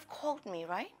 she would have called me,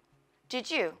 right?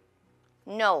 Did you?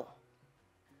 No.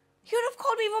 You would have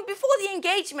called me even before the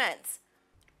engagement.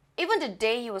 Even the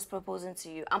day he was proposing to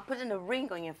you and putting a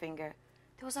ring on your finger,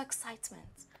 there was no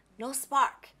excitement, no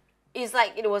spark. It's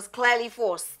like it was clearly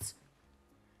forced.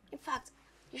 In fact,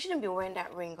 you shouldn't be wearing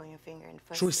that ring on your finger in the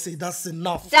first place. Tracy, that's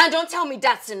enough. Dan, don't tell me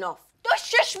that's enough. Don't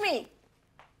shush me.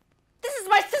 This is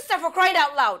my sister, for crying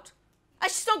out loud. And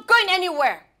she's not going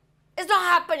anywhere. It's not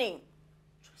happening.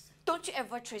 Tracy. Don't you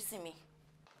ever Tracy me.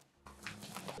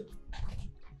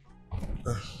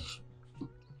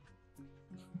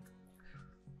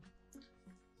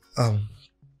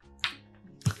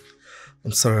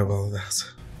 I'm sorry about that.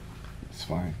 It's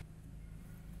fine.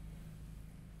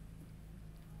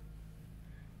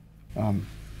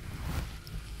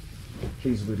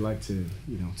 Please, we'd like to,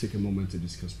 take a moment to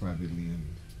discuss privately and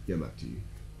get back to you.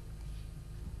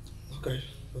 Okay,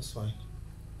 that's fine.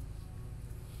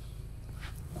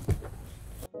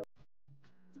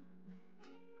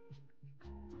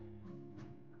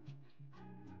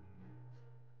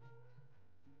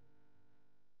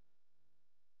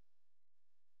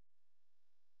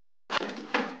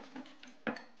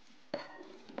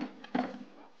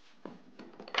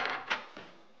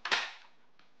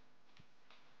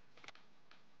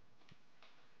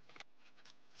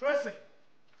 Tracy!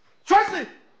 Tracy!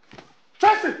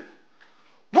 Tracy!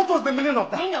 What was the meaning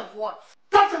of that? Meaning of what?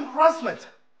 That's embarrassment.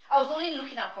 I was only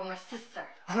looking out for my sister.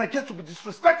 And I get to be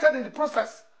disrespected in the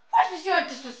process. What is your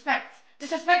disrespect?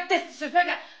 Disrespect this, disrespect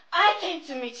that. I came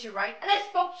to meet you, right? And I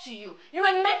spoke to you. You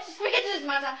were meant to speak into this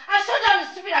matter. I shut down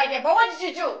the stupid idea, but what did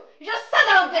you do? You just sat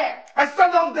down there. I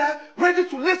sat down there, ready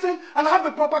to listen and have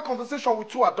a proper conversation with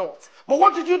two adults. But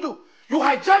what did you do? You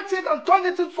hijacked it and turned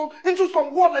it into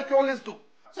some word like you always do.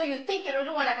 So you think you're the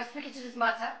only one that can speak into this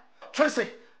matter? Tracy,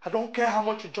 I don't care how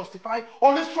much you justify,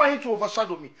 always trying to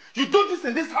overshadow me. You do this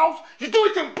in this house, you do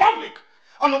it in public.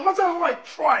 And no matter how I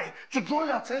try to draw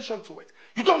your attention to it,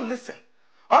 you don't listen.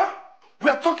 Huh? We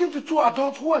are talking to two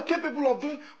adults who are capable of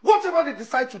doing whatever they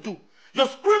decide to do. You're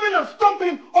screaming and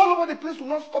stomping all over the place will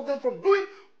not stop them from doing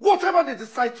whatever they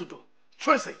decide to do.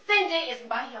 Tracy. Cindy is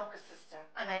my younger sister,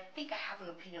 and I think I have an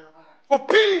opinion of her.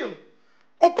 Opinion?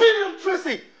 Opinion,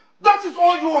 Tracy. That is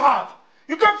all you have.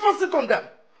 You can't force it on them.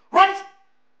 Right?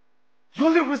 The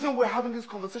only reason we're having this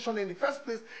conversation in the first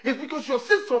place is because your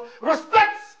sister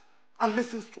respects and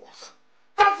listens to us.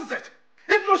 That is it.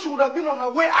 If not, she would have been on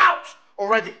her way out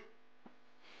already.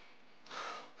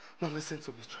 Now listen to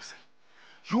me, Tracy.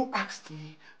 You asked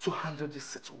me to handle this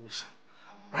situation,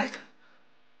 right?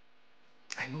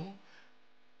 I know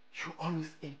you're always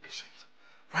impatient,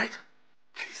 right?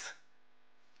 Please,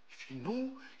 if you know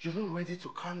you're not ready to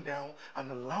calm down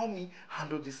and allow me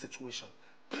handle this situation,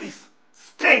 please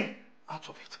stay out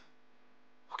of it,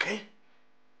 okay?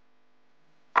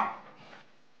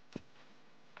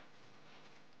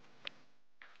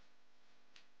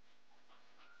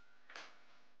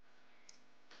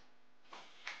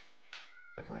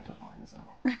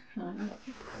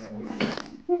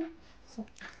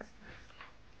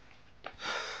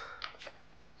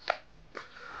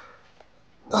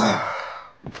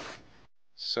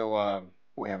 So,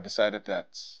 we have decided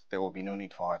that there will be no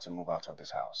need for her to move out of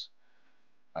this house.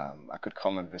 I could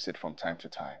come and visit from time to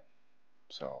time,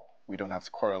 so we don't have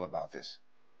to quarrel about this.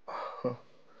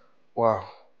 Wow,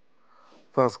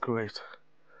 that's great.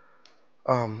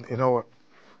 You know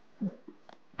what?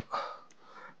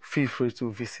 Feel free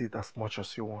to visit as much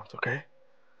as you want, okay?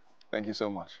 Thank you so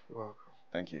much. You're welcome.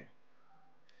 Thank you.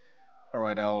 All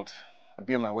right, I'll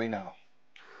be on my way now.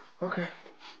 Okay.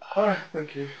 All right,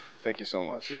 thank you. Thank you so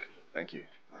much. Thank you.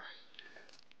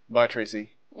 Bye,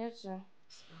 Tracy. You too.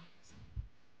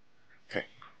 Okay.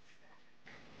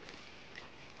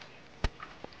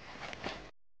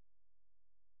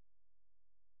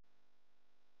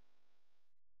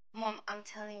 Mom, I'm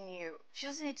telling you, she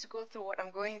doesn't need to go through what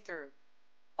I'm going through.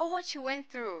 Or what she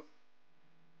went through.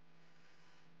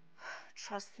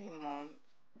 Trust me, Mom.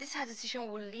 This her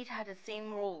decision will lead her the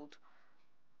same road.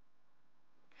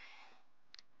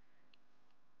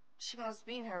 She must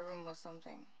be in her room or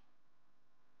something.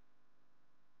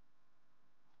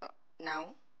 Now?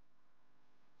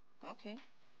 Okay.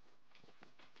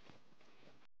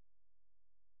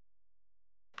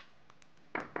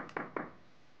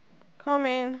 Come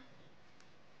in.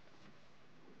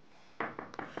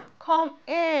 Come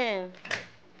in.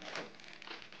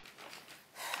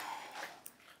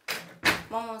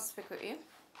 Mom wants to speak with you.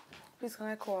 Please, can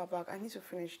I call her back? I need to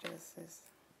finish this.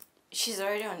 She's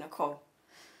already on the call.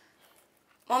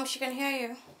 Mom, she can hear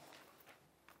you.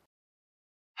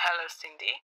 Hello,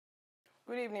 Cindy.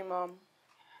 Good evening, Mom.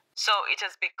 So it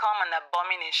has become an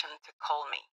abomination to call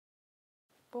me.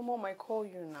 But Mom, I call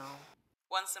you now.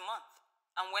 Once a month.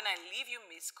 And when I leave you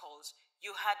missed calls,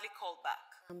 you hardly call back.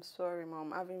 I'm sorry,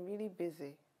 Mom. I've been really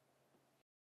busy.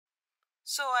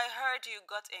 So I heard you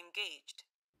got engaged.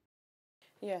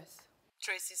 Yes.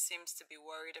 Tracy seems to be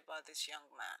worried about this young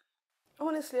man.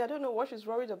 Honestly, I don't know what she's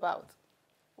worried about.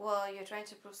 Well, you're trying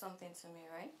to prove something to me,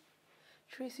 right?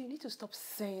 Tracy, you need to stop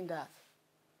saying that.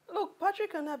 Look,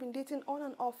 Patrick and I have been dating on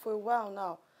and off for a while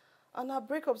now. And our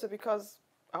breakups are because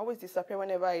I always disappear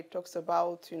whenever he talks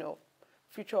about,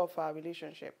 future of our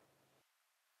relationship.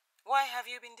 Why have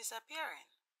you been disappearing?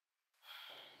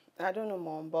 I don't know,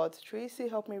 Mom, but Tracy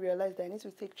helped me realize that I need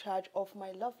to take charge of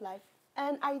my love life.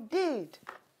 And I did.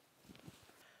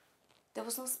 There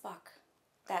was no spark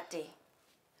that day.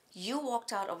 You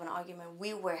walked out of an argument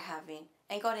we were having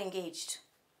and got engaged.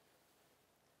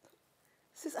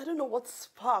 Sis, I don't know what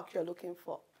spark you're looking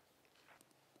for.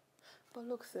 But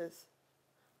look, sis,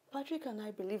 Patrick and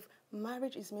I believe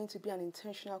marriage is meant to be an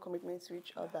intentional commitment to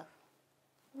each other.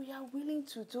 We are willing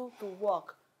to do the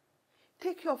work.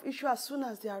 Take care of issues as soon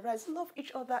as they arise. Love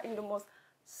each other in the most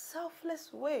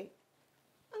selfless way.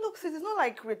 And look, sis, it's not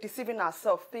like we're deceiving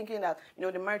ourselves, thinking that,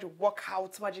 the marriage will work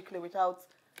out magically without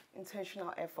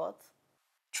intentional effort.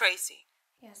 Tracy,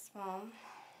 Yes, Mom.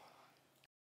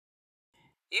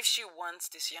 if she wants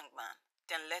this young man,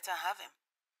 then let her have him.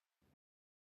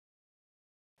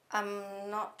 I'm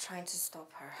not trying to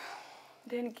stop her.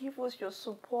 Then give us your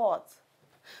support.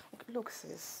 Okay, look,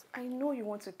 sis, I know you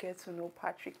want to get to know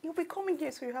Patrick. He'll be coming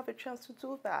here so you have a chance to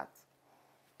do that.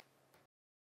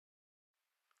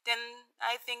 Then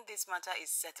I think this matter is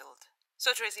settled.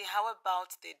 So Tracy, how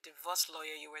about the divorce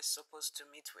lawyer you were supposed to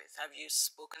meet with? Have you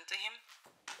spoken to him?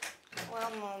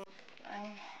 Well, Mom,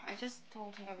 I just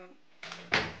told him.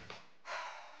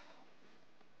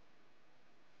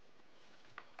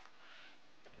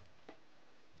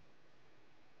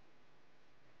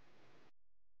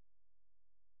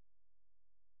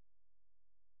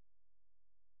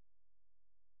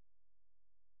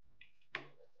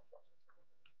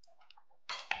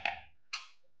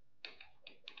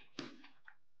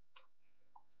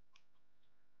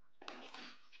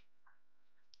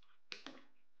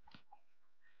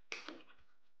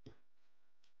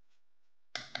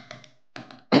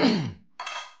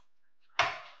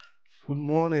 Good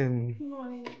morning. Good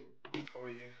morning. How are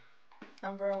you?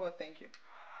 I'm very well, thank you.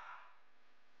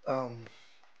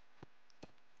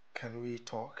 Can we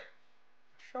talk?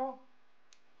 Sure.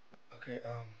 Okay,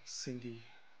 Cindy,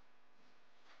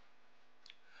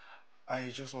 I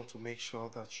just want to make sure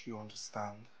that you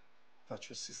understand that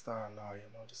your sister and I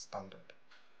are not the standard.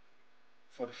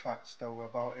 For the fact that we're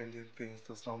about ending things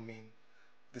does not mean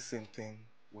the same thing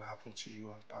will happen to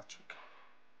you and Patrick.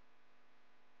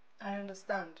 I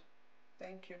understand.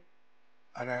 Thank you.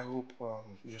 And I hope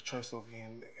your choice of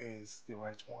him is the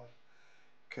right one,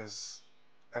 because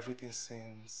everything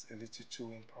seems a little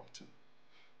too impromptu.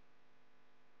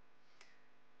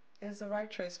 It's the right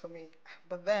choice for me.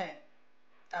 But then,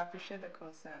 I appreciate the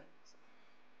concern.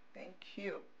 Thank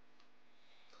you.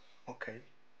 Okay.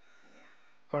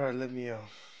 Alright, let me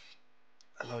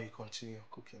allow you continue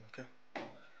cooking, okay?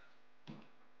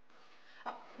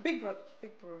 Big bro.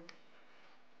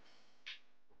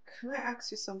 Can I ask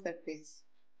you something, please?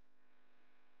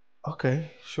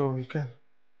 Okay, sure, you can.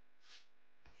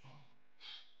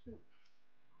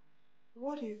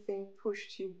 What do you think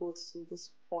pushed you both to this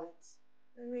point?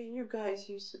 I mean, you guys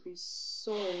used to be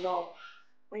so in love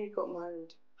when you got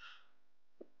married.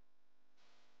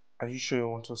 Are you sure you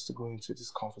want us to go into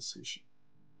this conversation?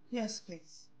 Yes,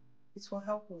 please. It will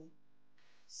help me.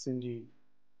 Cindy,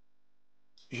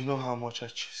 you know how much I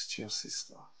chased your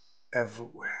sister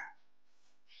everywhere.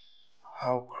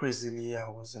 How crazily I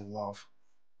was in love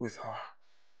with her.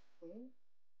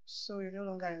 So you're no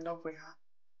longer in love with her?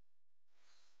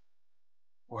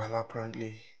 Well,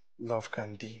 apparently, love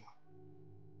can dim.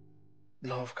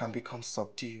 Love can become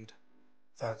subdued,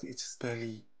 that it is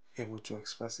barely able to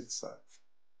express itself.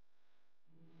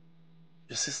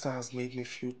 Your sister has made me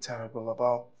feel terrible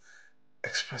about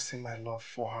expressing my love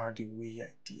for her the way I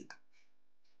did.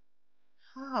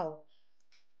 How?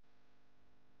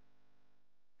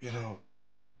 You know,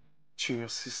 to your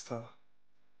sister,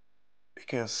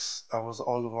 because I was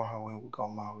all over her when we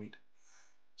got married,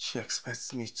 she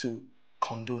expects me to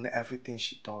condone everything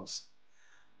she does.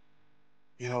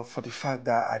 You know, for the fact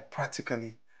that I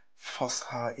practically forced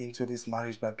her into this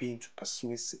marriage by being too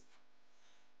persuasive.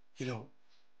 You know,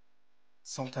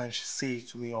 sometimes she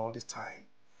says to me all the time,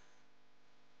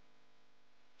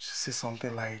 she says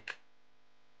something like,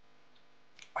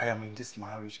 I am in this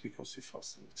marriage because you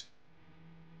forced me to.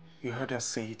 You heard her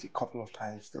say it a couple of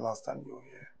times the last time you were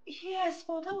here. Yes,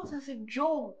 but that was as a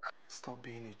joke. Stop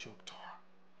being a joke to her.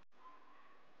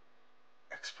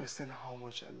 Expressing how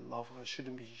much I love her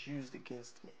shouldn't be used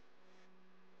against me.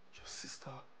 Your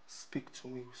sister speaks to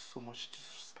me with so much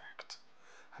disrespect.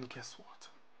 And guess what?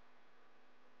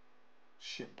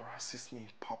 She embarrasses me in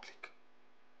public.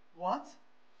 What?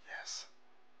 Yes.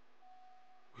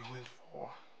 We went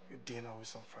for a dinner with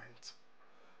some friends.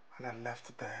 And I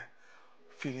left there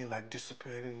feeling like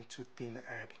disappearing into thin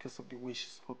air because of the way she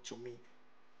spoke to me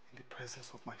in the presence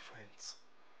of my friends.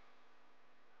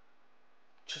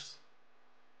 Just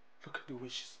look at the way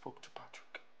she spoke to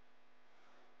Patrick.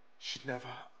 She never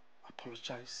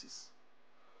apologizes.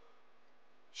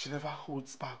 She never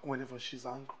holds back whenever she's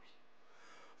angry.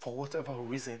 For whatever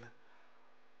reason,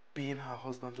 being her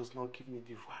husband does not give me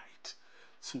the right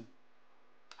to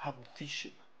have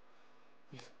vision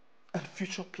and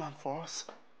future plan for us.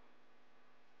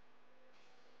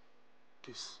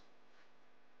 This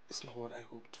is not what I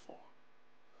hoped for.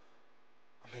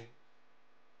 I mean,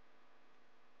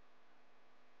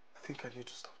 I think I need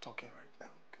to stop talking right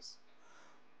now because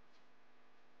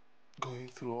going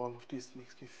through all of this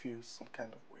makes me feel some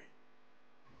kind of way.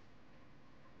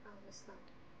 I understand.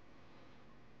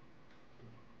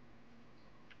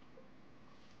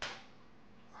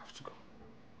 I have to go.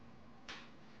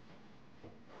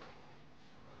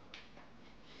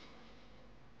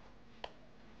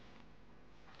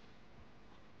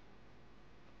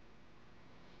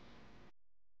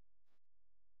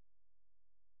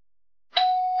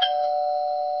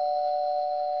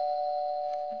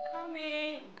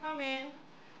 Come in.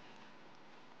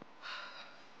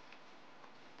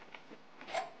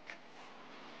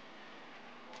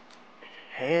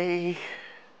 Hey.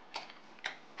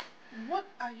 What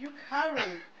are you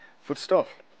carrying? Food stuff.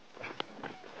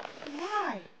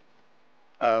 Why?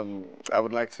 I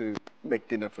would like to make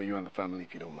dinner for you and the family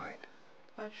if you don't mind.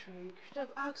 Patrick, you should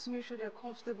have asked me if they're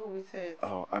comfortable with it.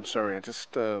 Oh, I'm sorry. I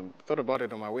just thought about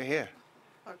it on my way here.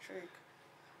 Patrick.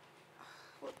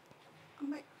 What?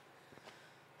 Am I...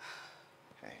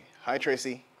 Hey. Hi,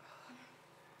 Tracy.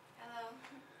 Hello.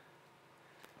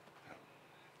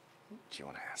 Do you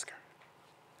want to ask her?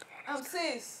 Come on,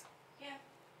 sis. Yeah.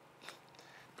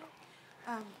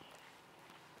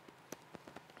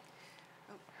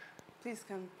 Please,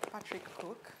 can Patrick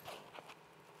cook?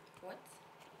 What?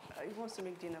 He wants to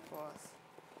make dinner for us.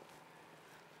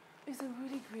 He's a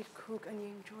really great cook and he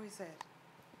enjoys it.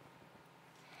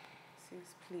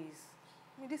 Sis, please.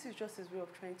 I mean, this is just his way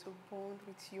of trying to bond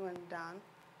with you and Dan.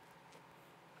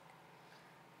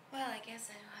 Well, I guess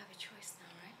I don't have a choice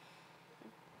now, right?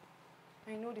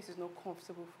 I know this is not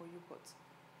comfortable for you, but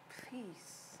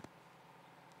please.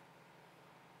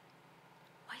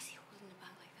 Why is he holding the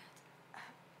bag like that?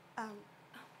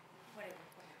 Whatever.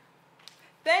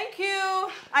 Thank you.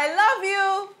 I love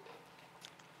you.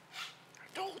 I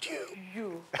told you.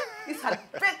 You. This had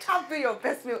better be your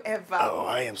best meal ever. Oh,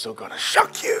 I am so gonna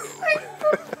shock you.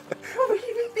 What were you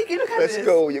even thinking? Look at Let's this.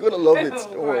 go. You're gonna love it. Oh,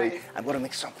 Don't worry. right. I'm gonna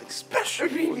make something special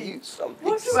for Really? you. Something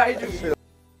What do I do? special.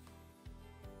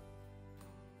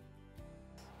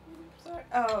 Sorry.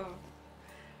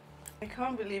 I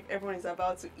can't believe everyone is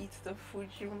about to eat the food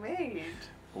you made.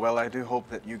 Well, I do hope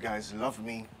that you guys love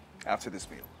me after this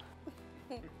meal.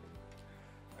 I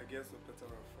guess we're better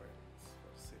off friends for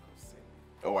the sake of saying.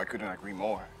 Oh, I couldn't agree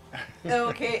more.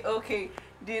 Okay.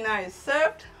 Dinner is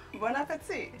served. Bon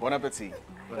appetit. Bon appetit.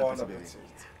 Bon baby.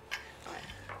 appetit.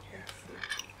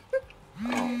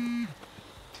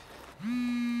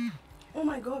 Oh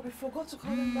my God, we forgot to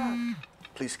call them back.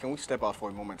 Please, can we step out for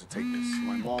a moment to take this?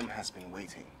 My mom has been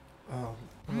waiting. Well,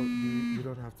 you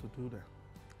don't have to do that.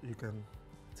 You can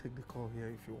take the call here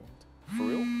if you want. For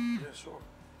real? Yeah, sure.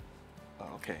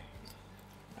 Oh, okay.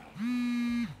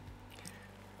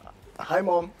 Hi,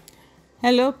 Mom.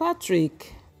 Hello,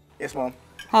 Patrick. Yes, Mom.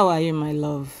 How are you, my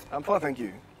love? I'm fine, thank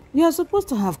you. You are supposed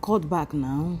to have called back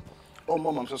now. Oh,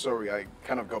 Mom, I'm so sorry. I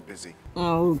kind of got busy.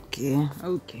 Oh, okay.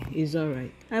 It's all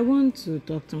right. I want to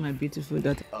talk to my beautiful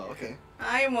daughter. Oh, okay.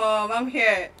 Hi, Mom. I'm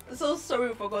here. So sorry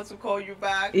we forgot to call you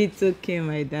back. It's okay,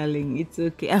 my darling. It's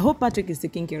okay. I hope Patrick is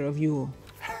taking care of you.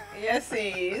 Yes, he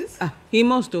is. He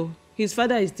must, though. His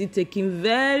father is still taking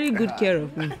very good care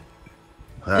of me.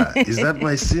 Is that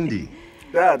my Cindy?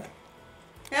 Dad.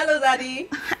 Hello, Daddy.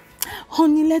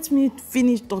 Honey, let me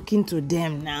finish talking to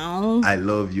them now. I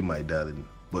love you, my darling.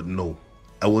 But no,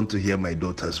 I want to hear my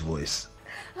daughter's voice.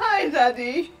 Hi,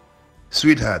 Daddy.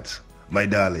 Sweetheart, my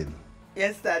darling.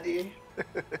 Yes, Daddy.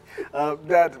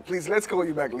 Dad, please, let's call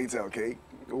you back later, okay?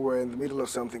 We're in the middle of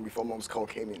something before Mom's call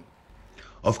came in.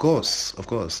 Of course,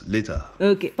 later.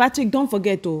 Okay, Patrick, don't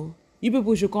forget, oh. You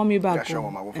people should call me back. Yeah, sure,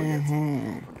 Mom, I won't forget. I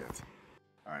won't forget.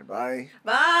 All right, bye.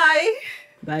 Bye.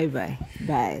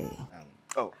 Bye.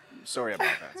 Oh, sorry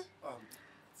about that.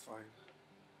 It's fine.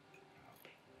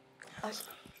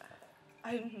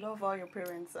 I love how your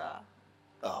parents are.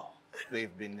 Oh,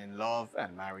 they've been in love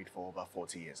and married for over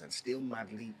 40 years and still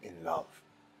madly in love.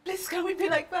 Please, can we be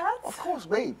like that? Of course,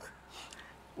 babe.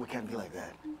 We can be like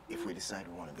that if we decide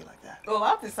we want to be like that. Oh,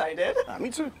 I've decided. Me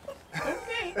too.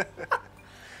 Okay. I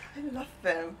love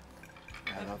them.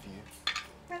 I love you.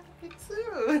 I love you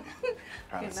too.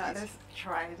 Right, Okay, now let's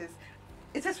try this.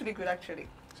 It tastes really good, actually.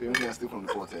 So you want to steal from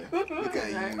the pot, eh? Look at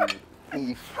you,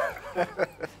 thief. Oh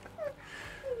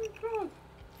my God.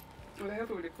 Well, I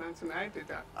have already planned tonight, did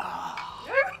that?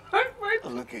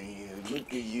 Look at you.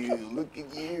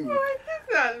 Why is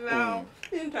that now?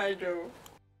 Didn't I do?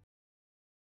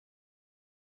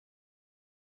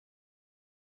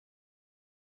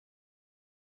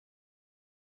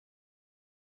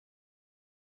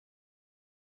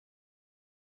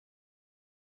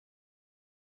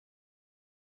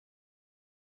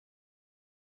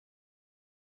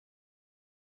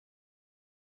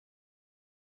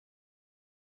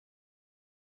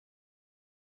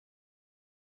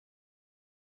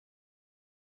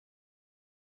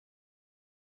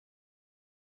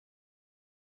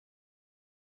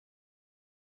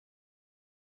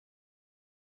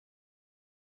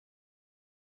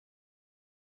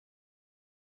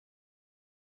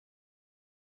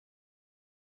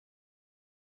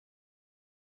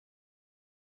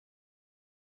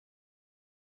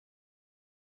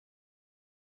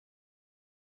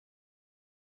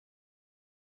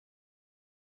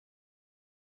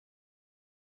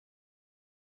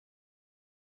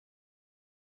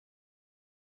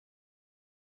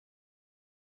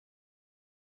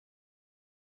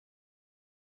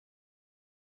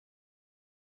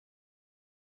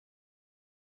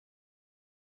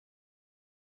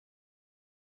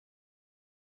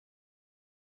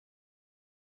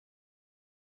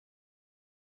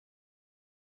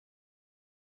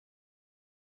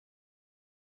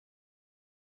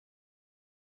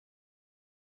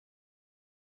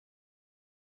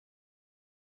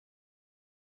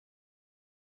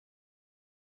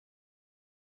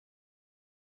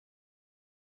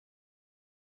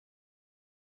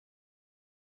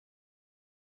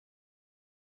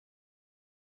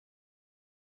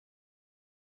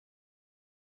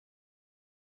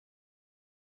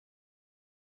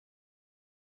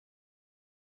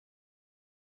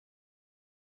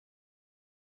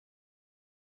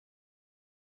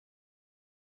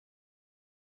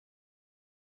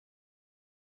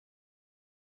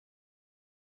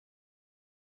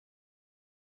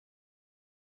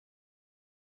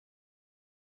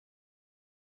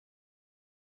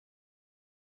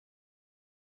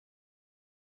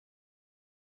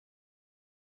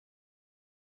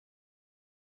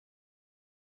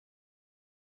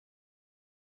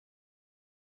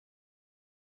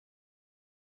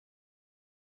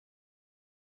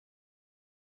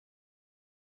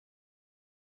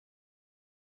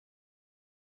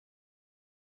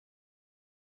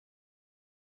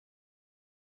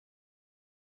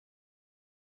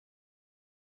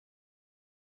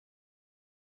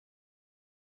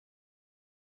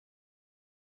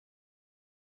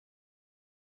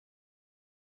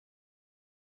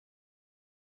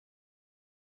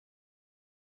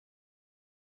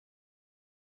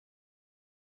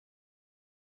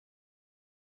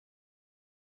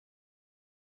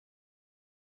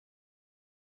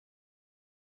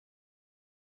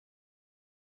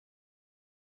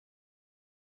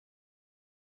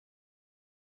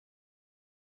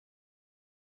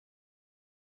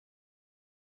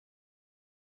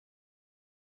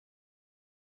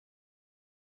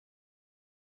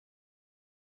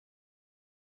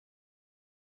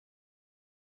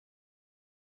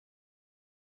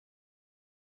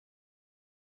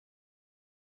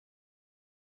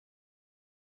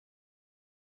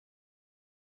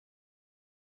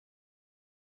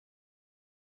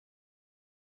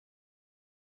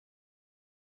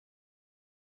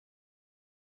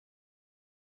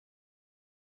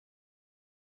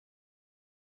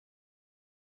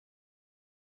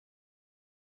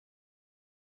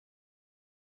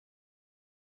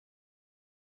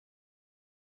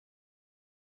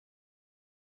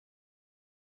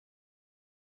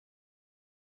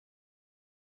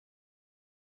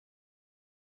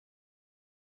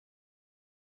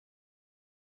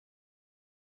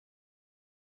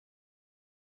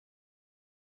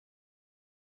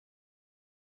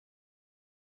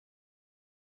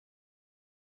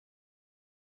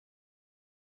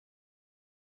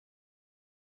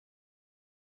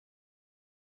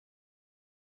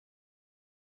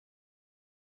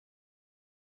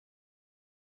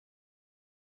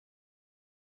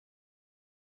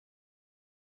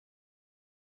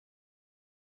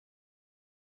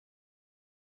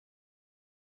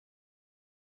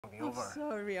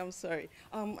 over. I'm sorry.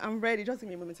 I'm ready. Just give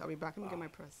me a moment. I'll be back. Let me get my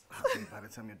purse. Okay, by the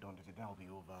time you're done with it, then I'll be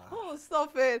over. Oh,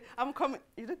 stop it. I'm coming.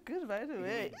 You look good, by the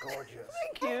way. You look gorgeous.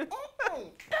 Thank you.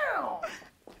 Damn!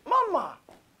 Mama!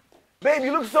 Babe,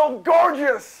 you look so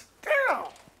gorgeous! Damn!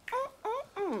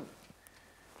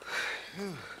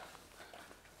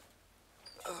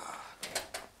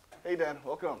 Hey, Dad.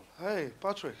 Welcome. Hey,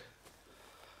 Patrick.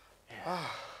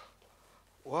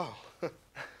 Wow.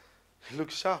 You look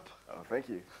sharp. Oh, thank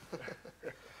you.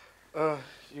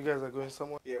 You guys are going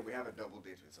somewhere? Yeah, we have a double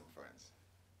date with some friends.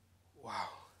 Wow.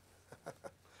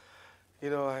 You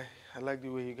know, I like the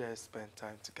way you guys spend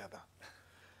time together.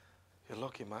 You're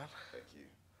lucky, man. Thank you.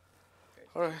 Okay.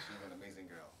 All right. She's an amazing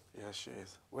girl. Yeah, she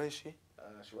is. Where is she?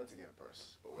 She went to get a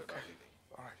purse, but we're about leaving.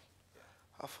 All right.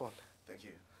 Have fun. Thank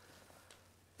you.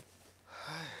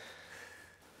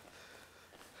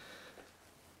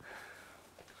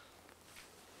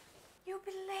 You'll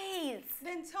be late.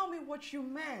 Then tell me what you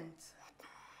meant.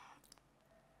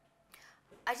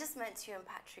 I just meant you and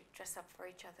Patrick dress up for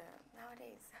each other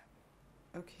nowadays.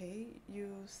 Okay,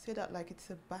 you say that like it's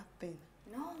a bad thing.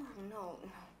 No.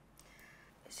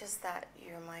 It's just that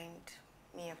you remind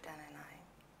me of Dan and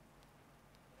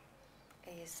I.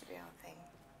 It used to be our thing.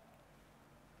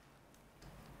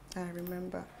 I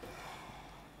remember.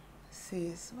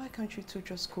 Sis, why can't you two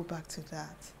just go back to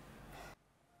that?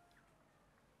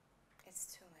 It's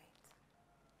too late.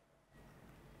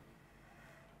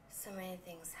 So many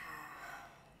things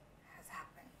has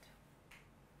happened.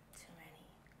 Too many.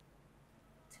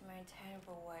 Too many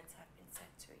terrible words have been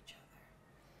said to each other.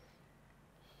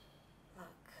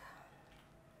 Look,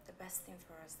 the best thing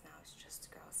for us now is just to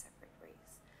go our separate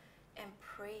ways and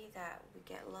pray that we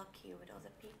get lucky with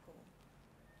other people.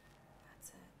 That's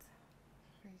it.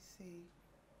 Tracy,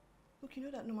 look, you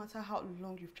know that no matter how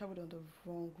long you've traveled on the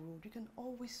wrong road, you can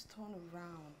always turn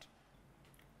around.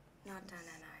 Not Dan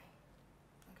and I.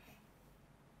 Okay?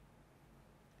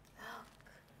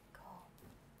 Look, go.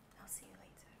 I'll see you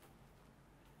later.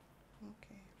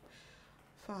 Okay.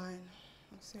 Fine.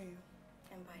 I'll see you.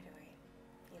 And by the way,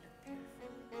 you look beautiful.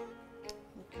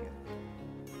 Thank you.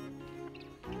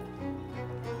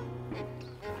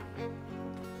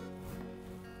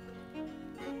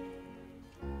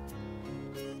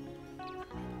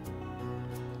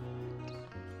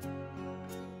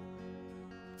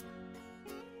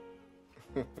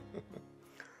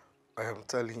 I am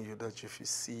telling you that if you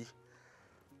see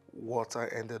what I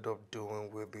ended up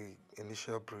doing with the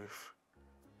initial brief,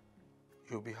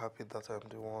 you'll be happy that I'm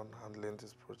the one handling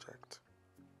this project.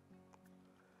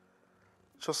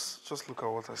 Just look at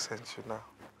what I sent you now.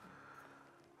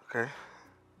 Okay?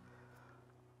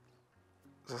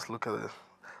 Just look at it.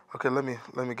 Okay, let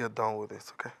me get down with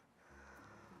it, okay?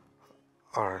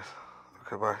 Alright.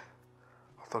 Okay, bye.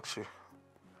 I'll talk to you.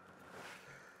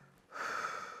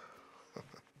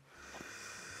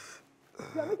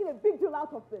 You're making a big deal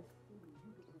out of this.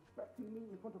 Disrespecting me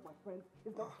in front of my friends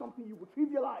is not something you would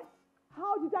trivialize.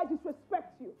 How did I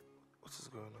disrespect you? What is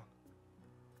going on?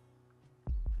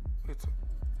 Wait.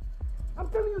 I'm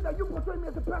telling you that you portray me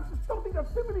as a person, something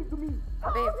that's similar to me.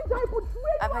 How Babe, did I portray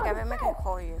you? I make her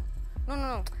call you.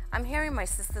 No. I'm hearing my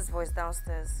sister's voice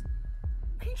downstairs.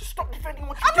 Can you just stop defending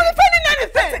what you did? I'm not defending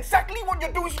anything! That's exactly what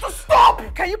you're doing, so just stop!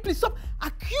 Can you please stop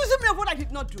accusing me of what I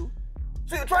did not do?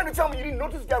 So you're trying to tell me you didn't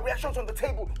notice their reactions on the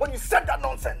table when you said that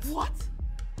nonsense? What?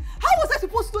 How was I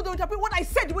supposed to interpret what I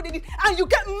said the way they did and you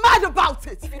get mad about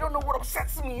it? If you don't know what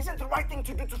upsets me, isn't the right thing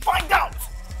to do to find out?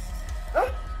 Huh?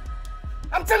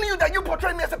 I'm telling you that you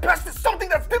portray me as a pest is something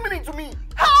that's demeaning to me.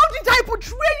 How did I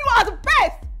portray you as a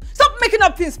pest? Stop making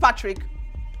up things, Patrick.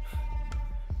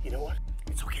 You know what?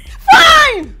 It's okay.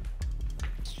 Fine!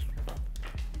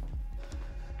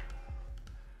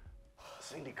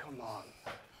 Cindy, come on.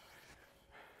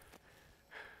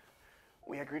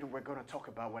 We agreed we're going to talk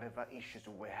about whatever issues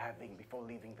we're having before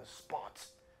leaving the spot.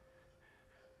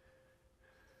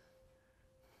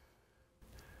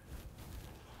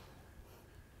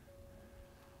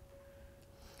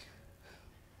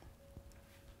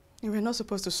 You were not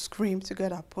supposed to scream to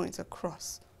get our points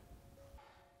across.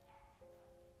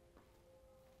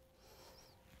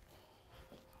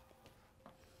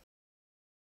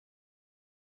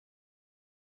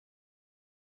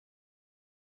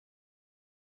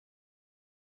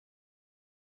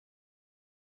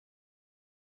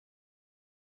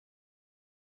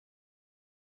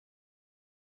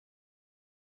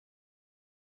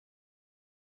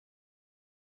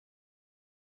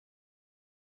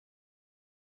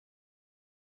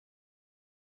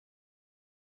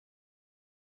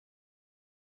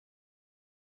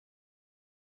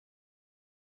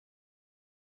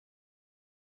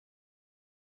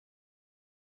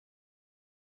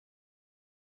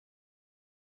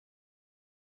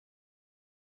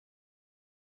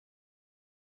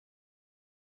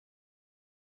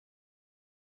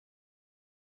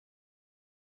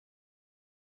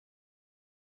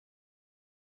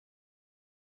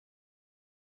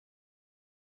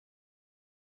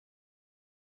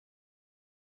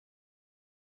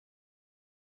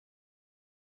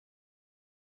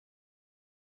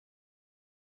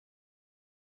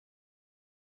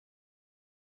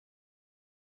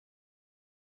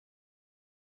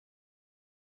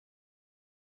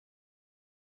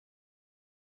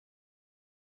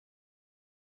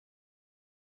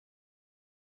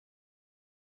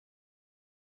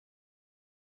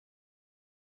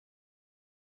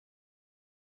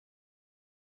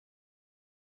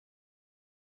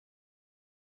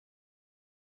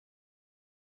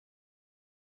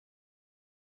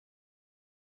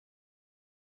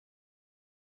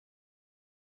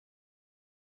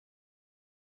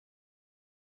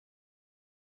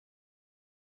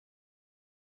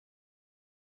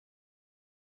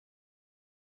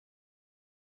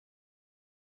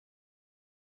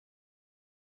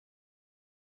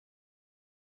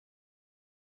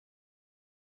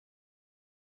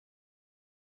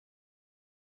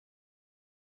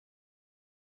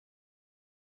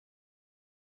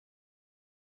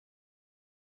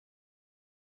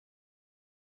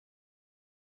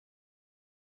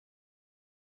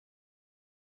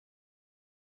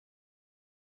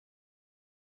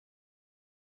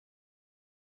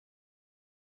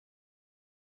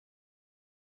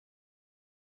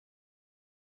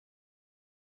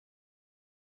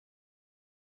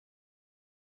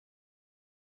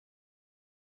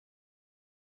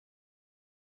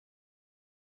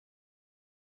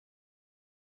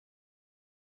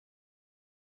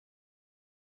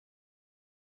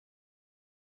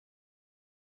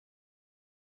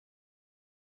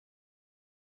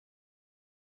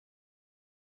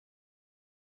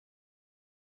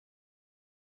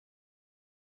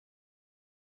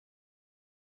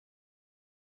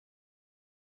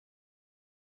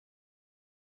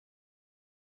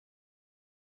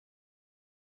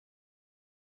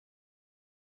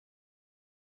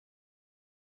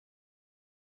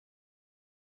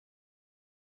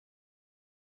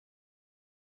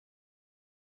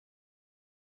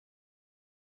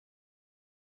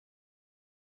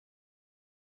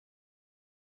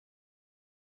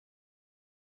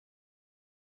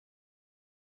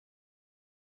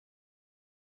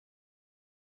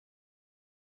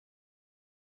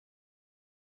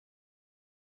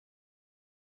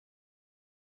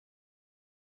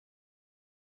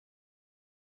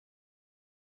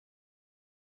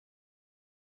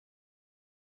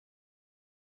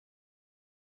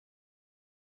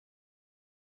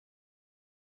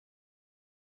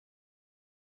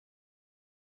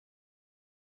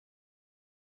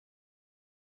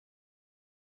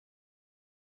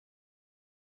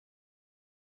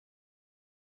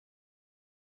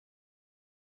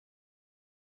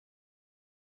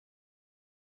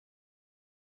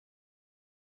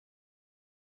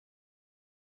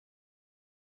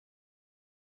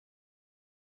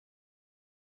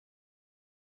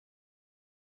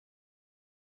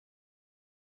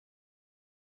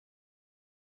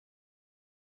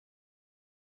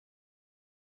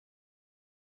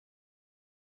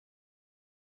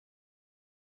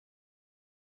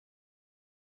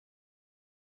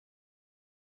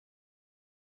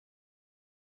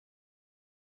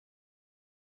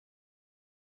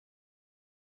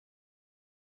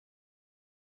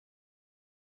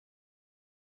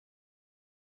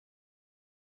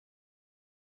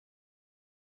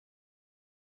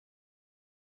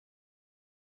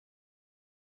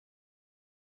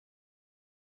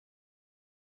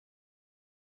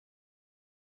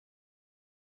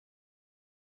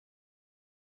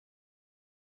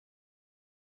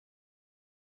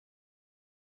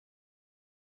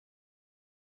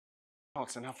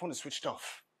 Out and her phone is switched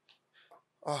off.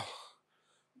 Oh,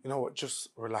 you know what? Just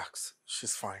relax.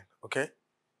 She's fine, okay?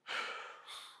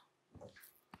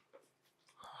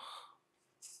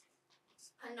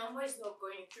 Her number is not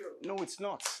going through. No, it's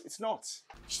not. It's not.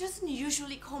 She doesn't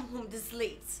usually come home this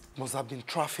late. Must have been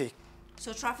traffic.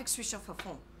 So traffic switched off her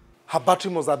phone. Her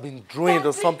battery must have been drained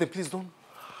or something. Please don't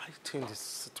heighten this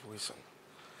situation.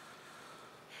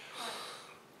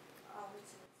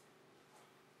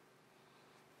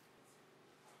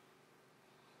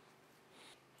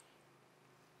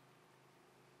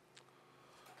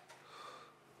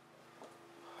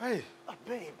 Hey.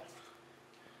 Babe.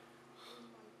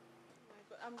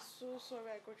 I'm so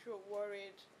sorry I got you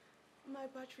worried. My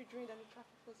battery drained and the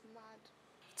traffic was mad.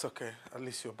 It's okay. At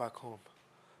least you're back home.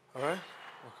 All right?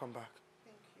 We'll come back.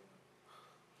 Thank you.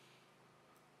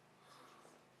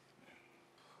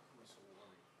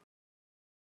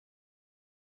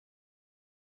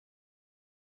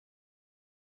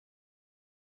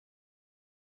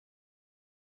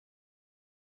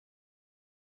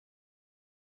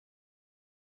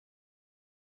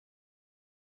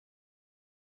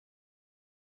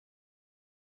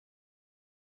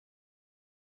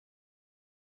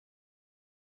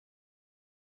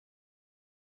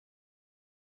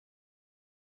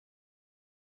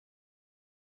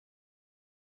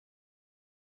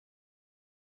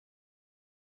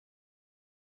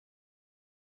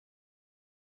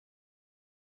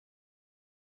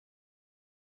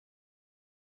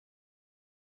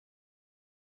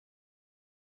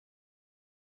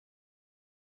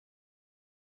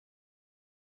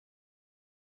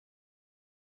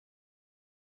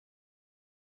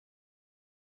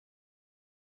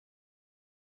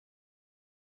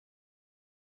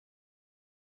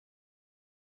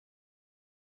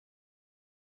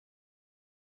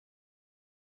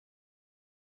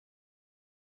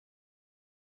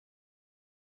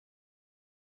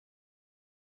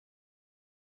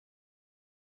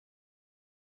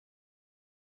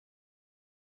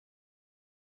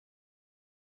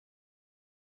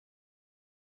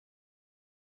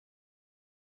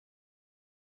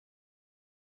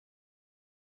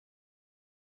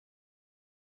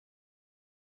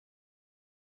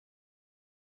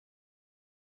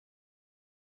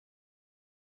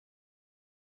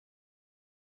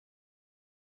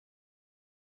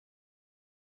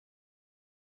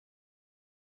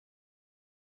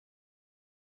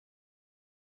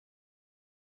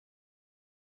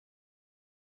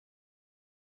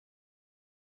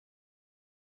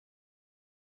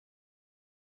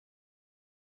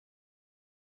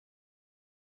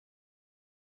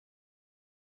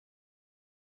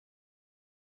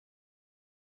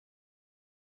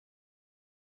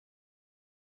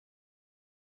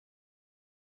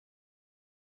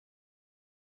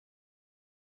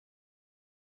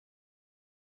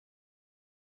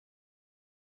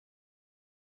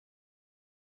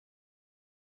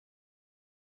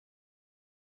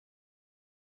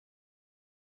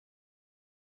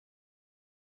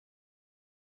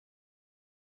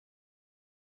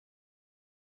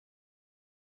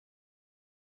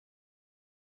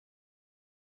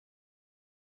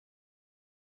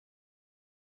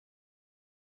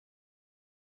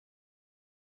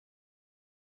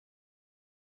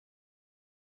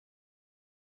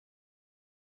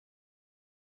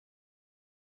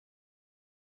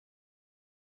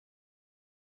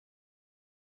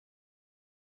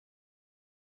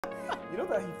 You know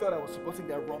that he thought I was supporting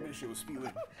that rubbish he was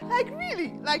spewing. Like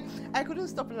really? Like I couldn't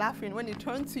stop laughing when he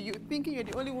turned to you, thinking you're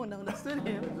the only one that understood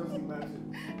him. Just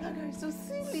imagine. That guy is so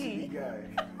silly. Silly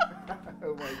guy.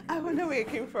 Oh my God. I wonder where it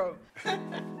came from.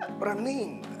 But I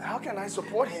mean, how can I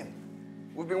support him?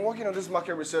 We've been working on this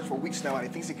market research for weeks now and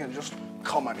he thinks he can just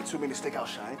come and in 2 minutes take our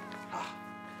shine.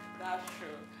 That's true.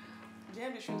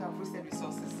 JMD shouldn't have wasted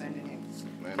resources sending him.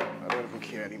 Man, I don't even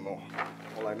care anymore.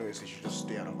 All I know is he should just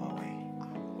stay out of our way.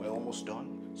 We're almost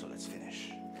done, so let's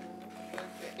finish.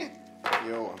 Okay.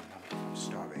 Yo, I'm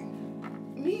starving.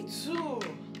 Me too.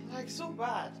 Like so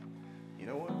bad. You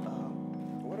know what?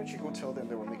 Why don't you go tell them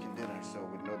that we're making dinner so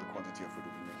we know the quantity of food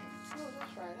we'll be making? Oh,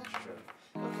 that's right. That's true.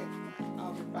 Okay,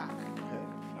 I'll be back. Okay.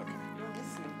 Okay. Don't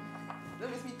miss me.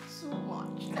 Don't miss me too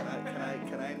much.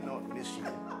 Can I not miss you?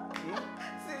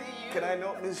 Silly you. Can I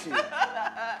not miss you?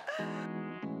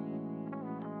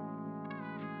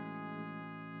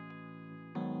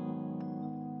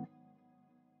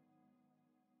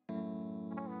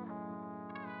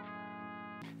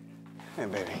 Hey,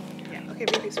 baby. Yeah. Okay,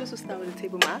 baby. You're supposed to start with the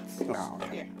table mats. Oh,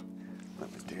 okay. Yeah. Let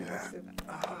me do that.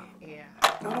 Yeah.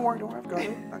 No, don't worry, I've got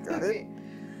it. I got it.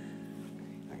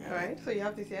 All right. So you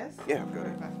have this, yes? Yeah, I've got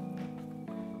it.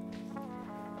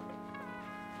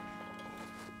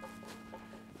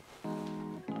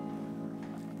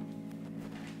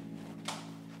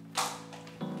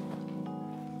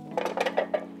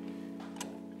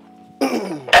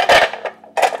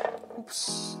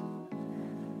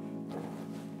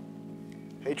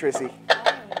 Hey, Tracy.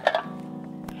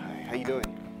 Hi, how you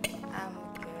doing? I'm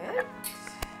good.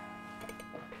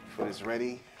 Food is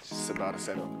ready. Just about to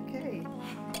set up. Okay.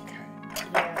 Okay.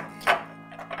 Yeah.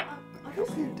 Are you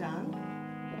still done?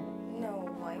 No,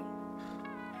 why?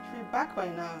 If you're back by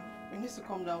now, we need to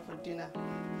come down for dinner.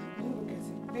 Let me look at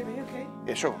it. Babe, are you okay?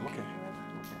 Yeah, sure. I'm okay.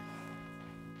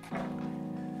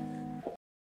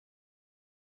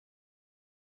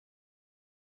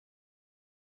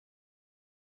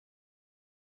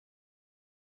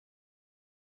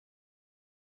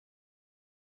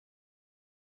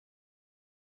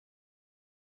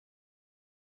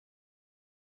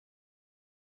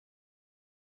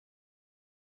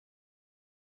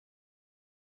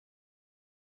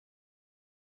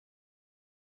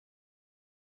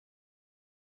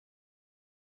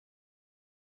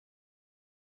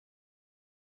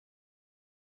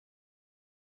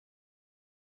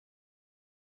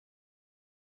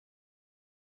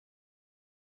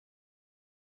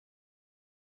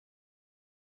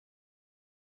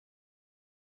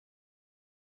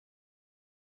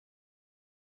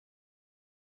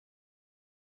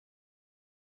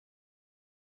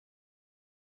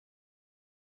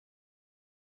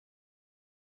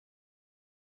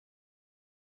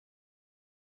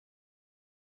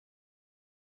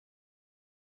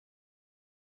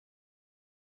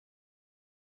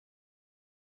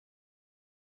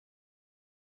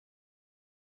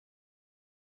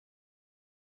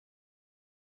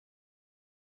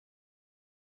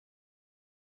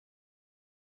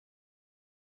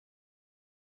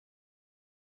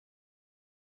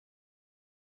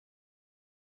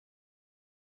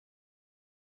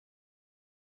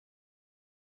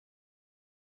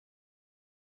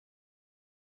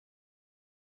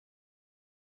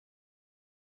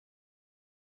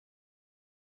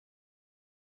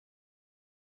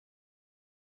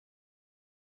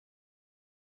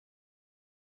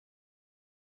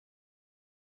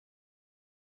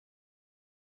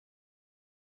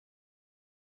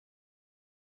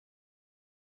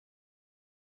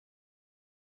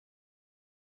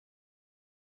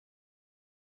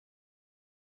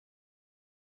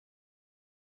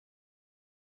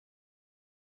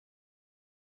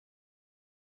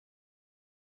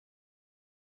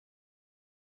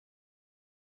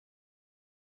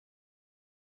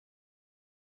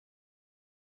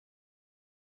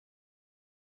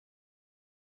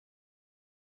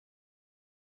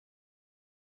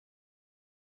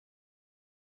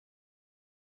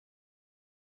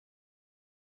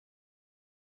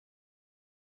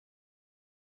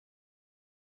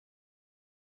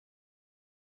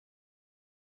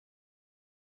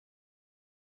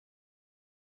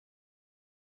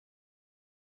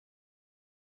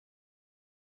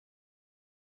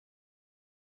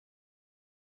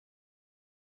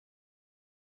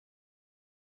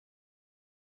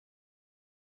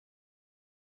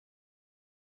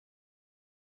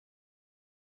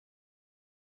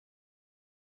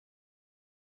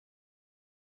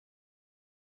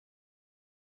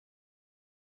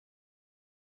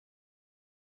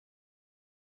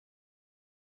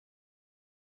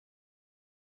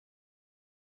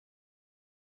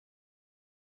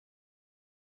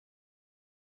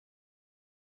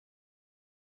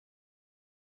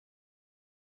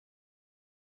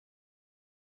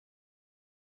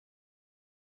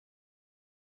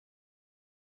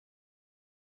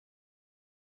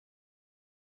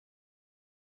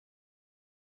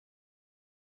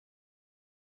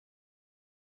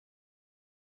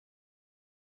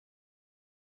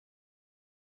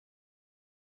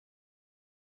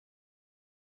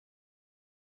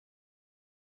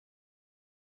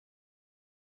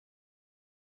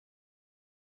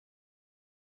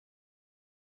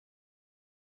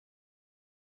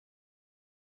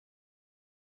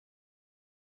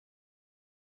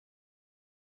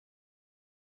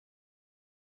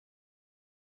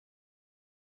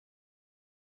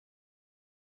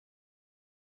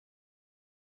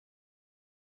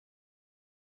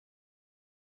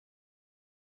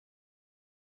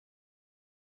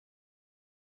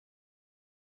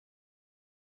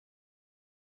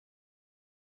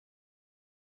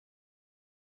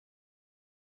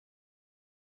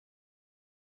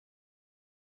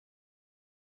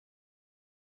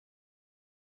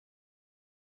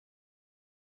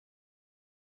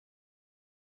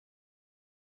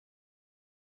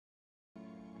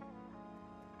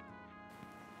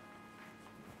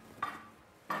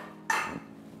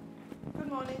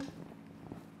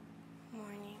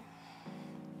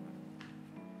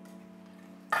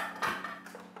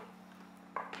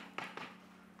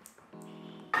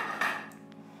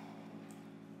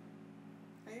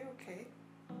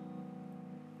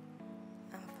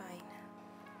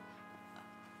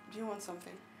 Do you want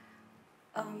something?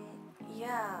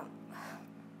 Yeah.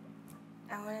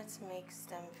 I wanted to make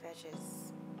stem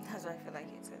veggies. That's what I feel like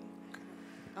eating.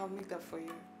 I'll make that for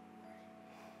you.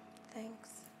 Thanks.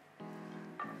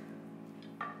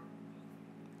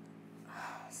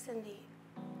 Cindy,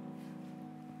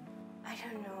 I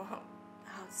don't know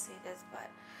how to say this, but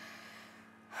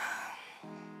I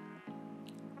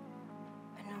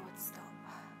know what to stop.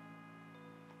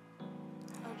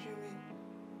 How do you mean?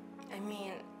 I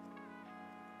mean,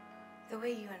 the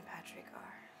way you and Patrick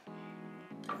are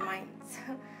reminds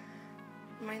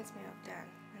me of Dan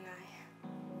and I.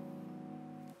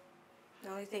 The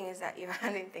only thing is that you're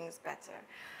handling things better.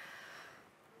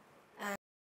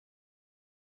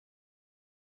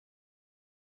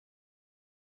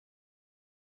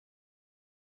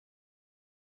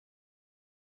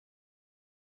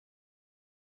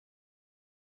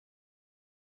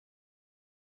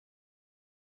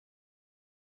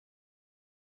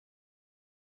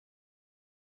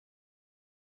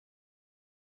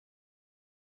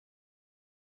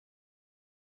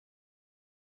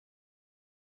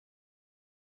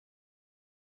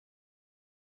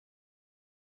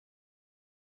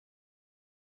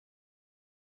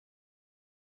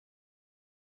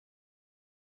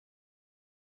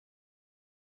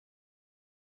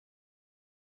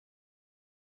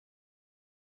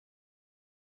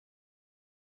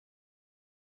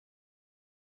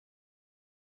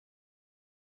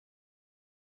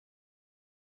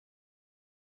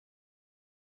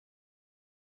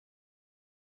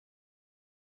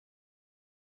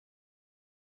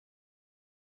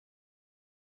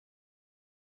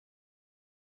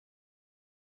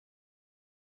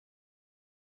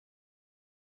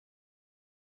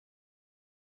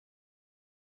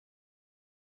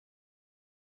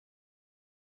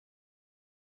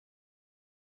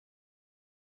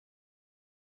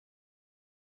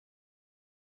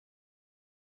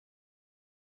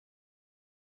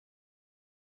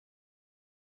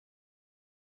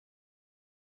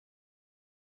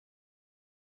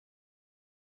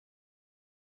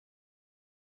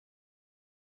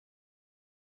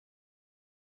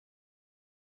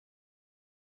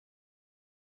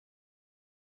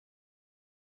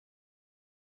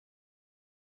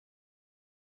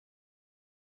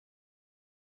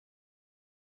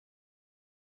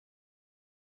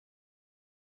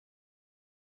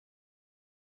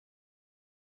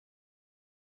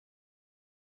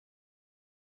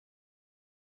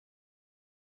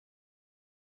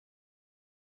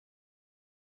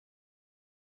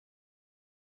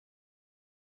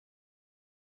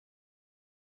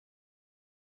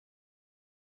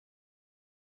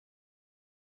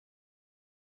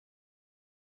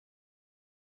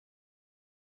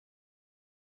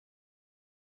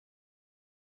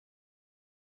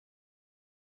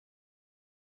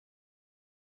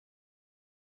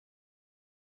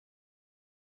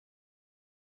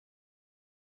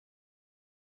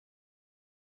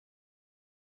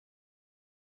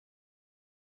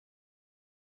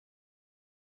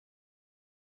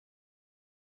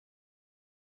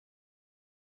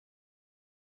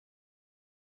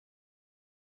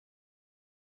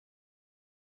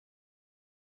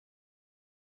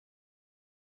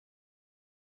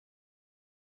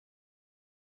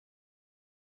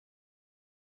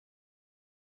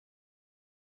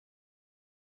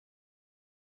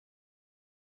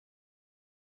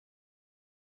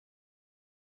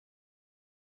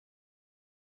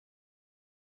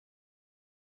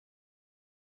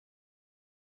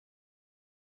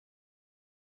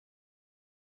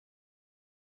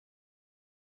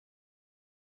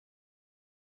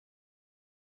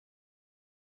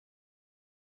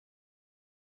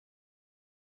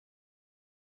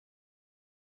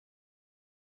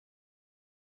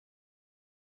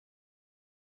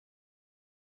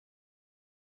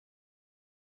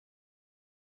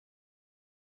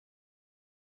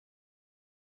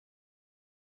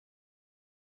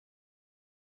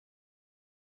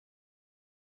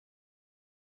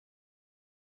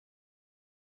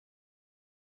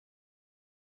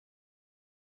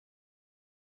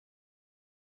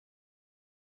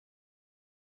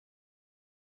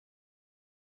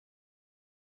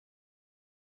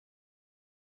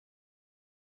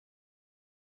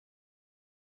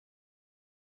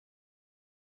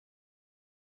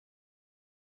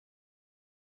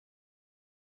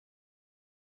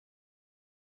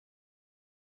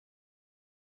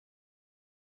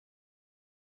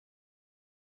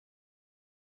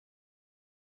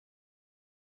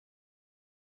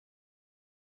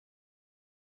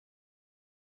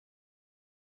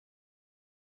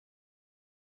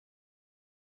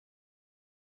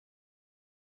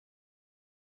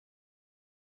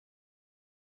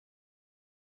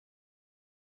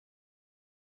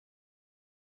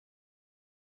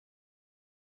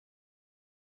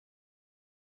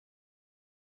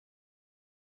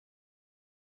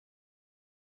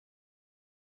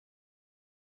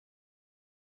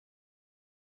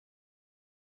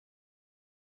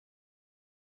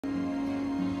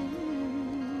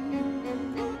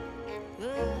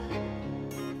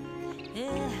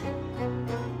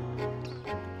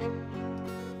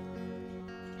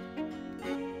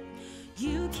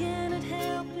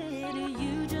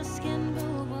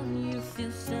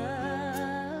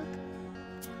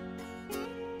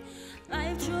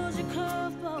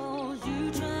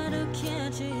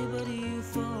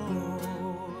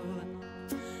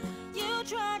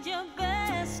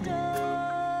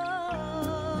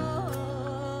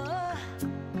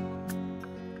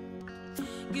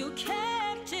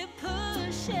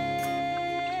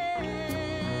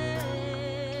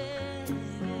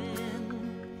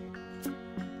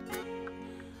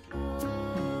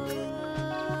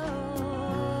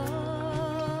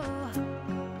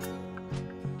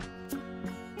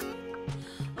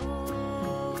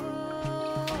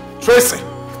 Tracy!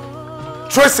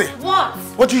 Tracy! What?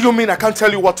 What do you mean I can't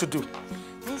tell you what to do?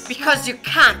 Because you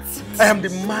can't. I am the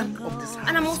man of this house.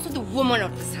 And I'm also the woman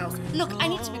of this house. Look, I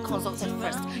need to be consulted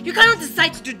first. You cannot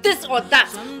decide to do this or that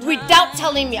without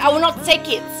telling me. I will not take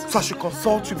it. So I should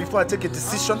consult you before I take a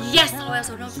decision? Yes, or else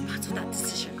I will not be part of that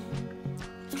decision.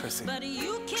 Tracy.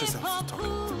 Tracy, I'm still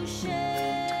talking.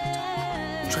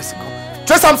 Tracy, come.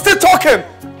 Tracy, I'm still talking!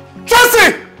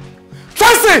 Tracy!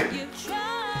 Tracy!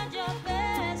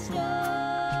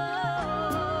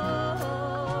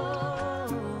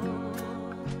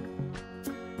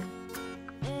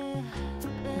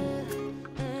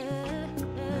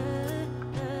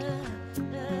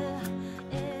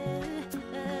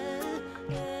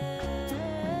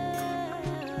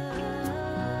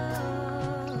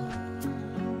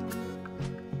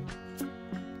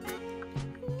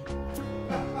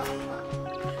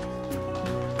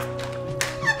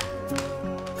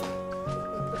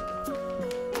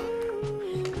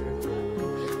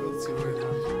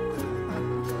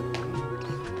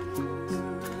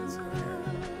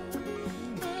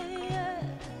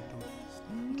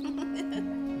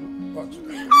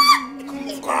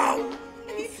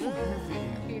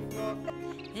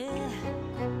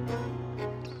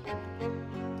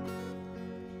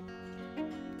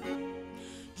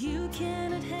 You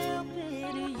cannot help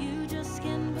it, you just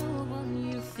can't move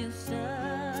on, you feel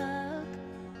stuck.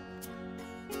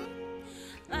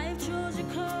 Life throws you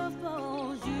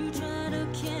curveballs, you try to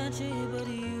catch it, but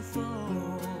you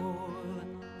fall.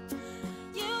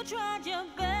 You tried your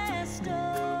best,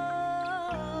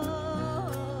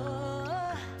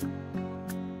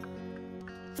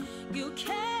 you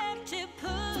kept it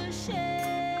pushing.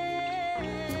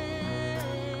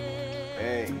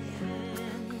 Hey.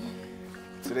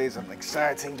 Today's an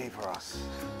exciting day for us.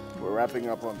 We're wrapping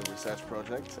up on the research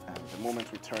project, and the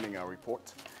moment we're turning our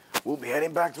report, we'll be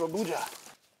heading back to Abuja.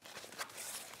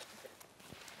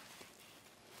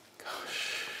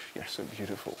 Gosh, you're so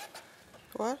beautiful.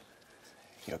 What?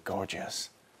 You're gorgeous.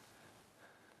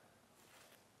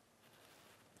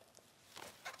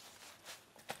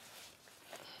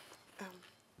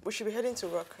 We should be heading to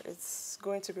work. It's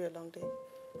going to be a long day.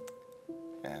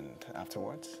 And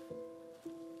afterwards?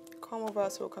 Come over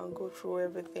so we can go through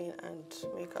everything and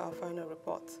make our final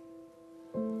report.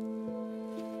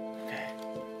 Okay.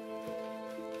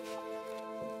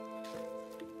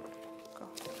 Go.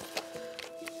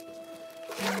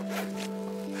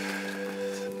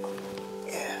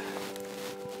 Yeah.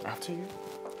 After you?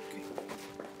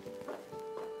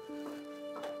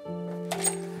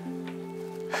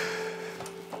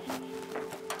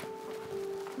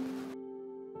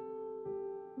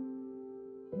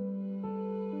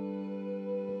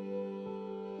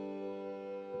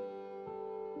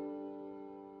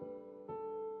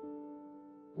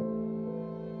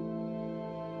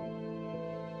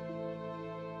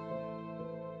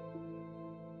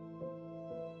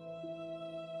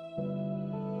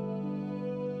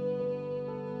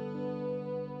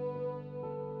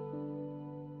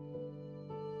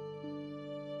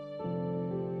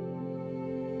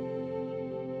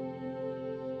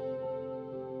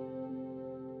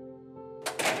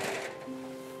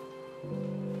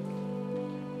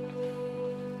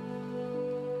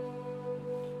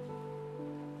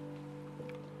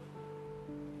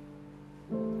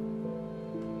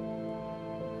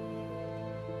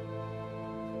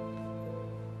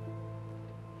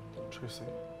 Tracy.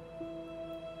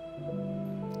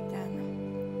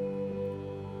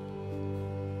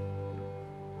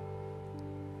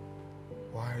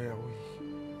 Why are we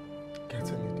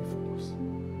getting a divorce?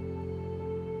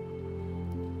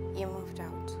 You moved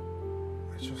out.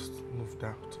 I just moved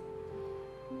out.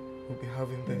 We'll be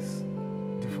having this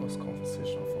divorce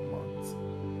conversation for months.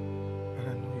 And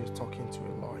I know you're talking to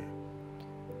a lawyer.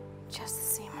 Just the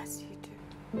same as you do.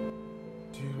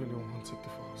 Do you really want a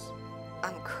divorce?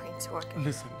 I'm going to work.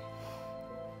 Listen,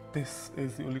 this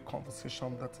is the only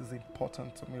conversation that is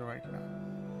important to me right now.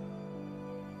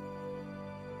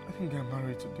 I didn't get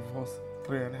married to divorce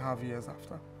 3.5 years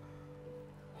after.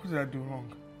 What did I do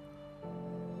wrong?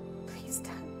 Please,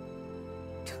 Dad.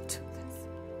 Don't do this.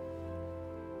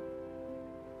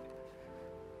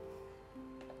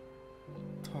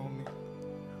 Tell me.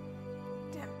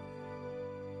 Dad,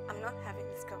 I'm not having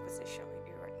this conversation with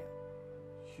you right now.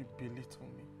 You belittle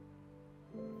me.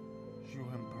 You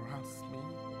embarrass me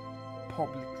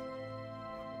publicly.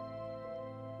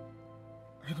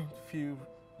 I don't feel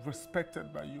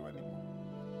respected by you anymore.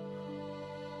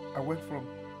 I went from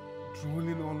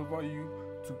drooling all over you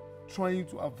to trying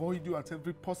to avoid you at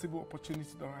every possible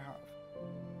opportunity that I have.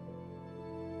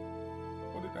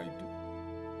 What did I do?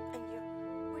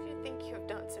 And what do you think you've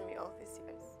done to me all these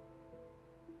years?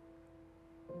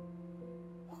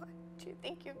 you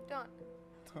think you've done?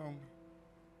 Tell me.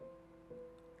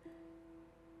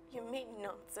 You made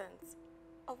nonsense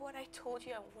of what I told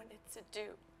you I wanted to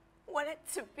do, wanted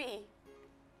to be.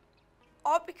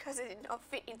 All because it did not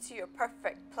fit into your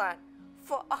perfect plan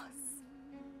for us.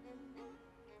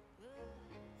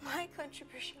 My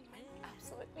contribution meant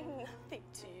absolutely nothing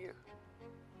to you.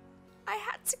 I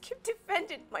had to keep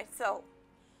defending myself.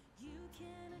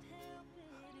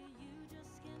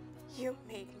 You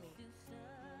made me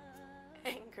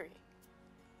angry,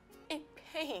 in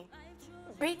pain,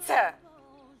 bitter.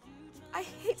 I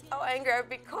hate how angry I've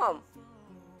become.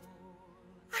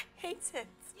 I hate it.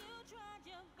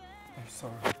 I'm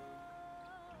sorry.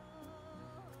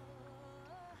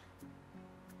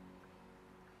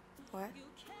 What?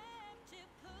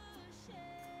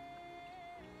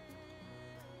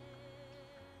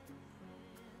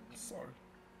 I'm sorry.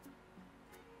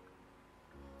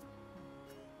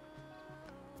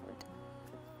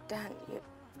 Dan,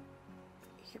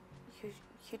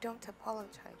 you don't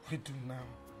apologize. I do now.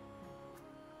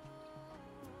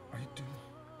 I do.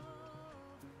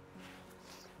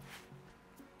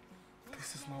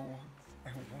 This is not what I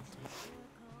wanted.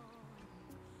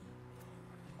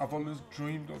 I've always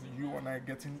dreamed of you and I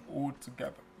getting old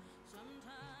together.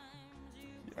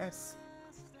 Yes.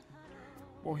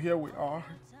 But here we are,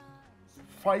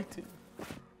 fighting,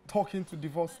 talking to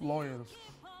divorce lawyers.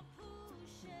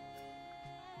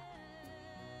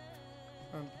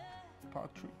 And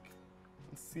Patrick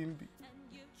and Cindy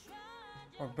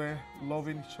are there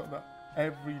loving each other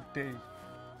every day.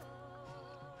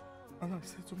 And I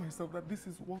said to myself that this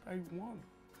is what I want.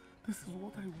 This is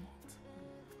what I want.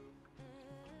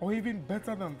 Or even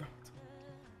better than that.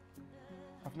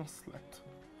 I've not slept.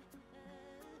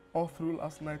 All through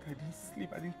last night, I didn't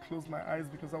sleep. I didn't close my eyes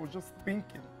because I was just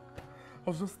thinking. I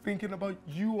was just thinking about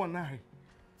you and I.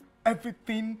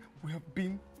 Everything we have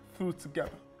been through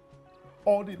together.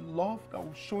 All the love that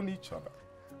we've shown each other.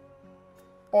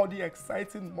 All the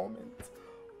exciting moments.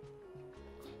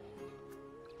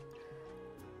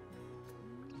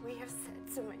 We have said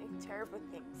so many terrible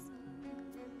things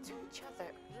to each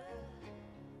other.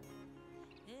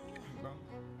 No.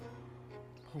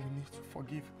 But we need to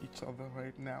forgive each other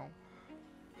right now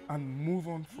and move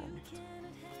on from it.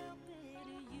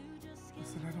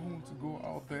 Listen, I don't want to go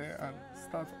out there and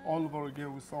start all over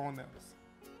again with someone else.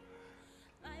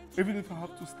 Even if I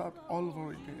have to start all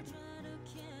over again.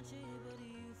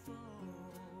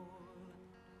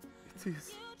 It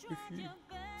is with you.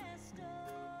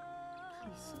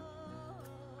 Please.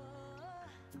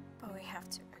 But we have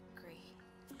to agree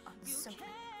on so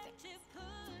many things.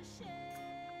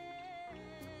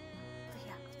 We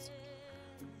have to.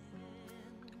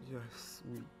 Yes,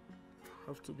 we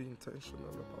have to be intentional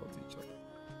about each other.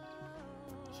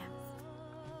 Yes.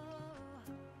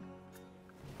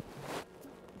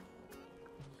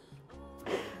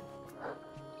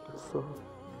 So...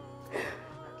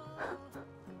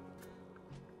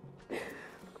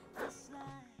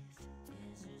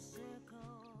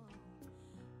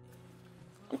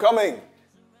 I'm coming.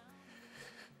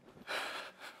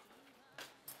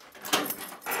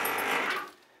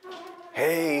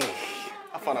 Hey,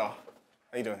 Afana.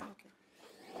 How you doing? Okay.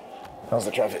 How's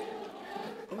the traffic?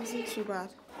 It wasn't too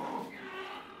bad.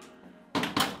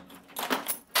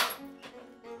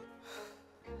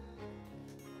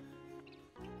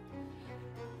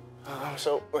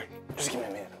 So, wait, just give me a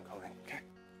minute. I'm coming, okay?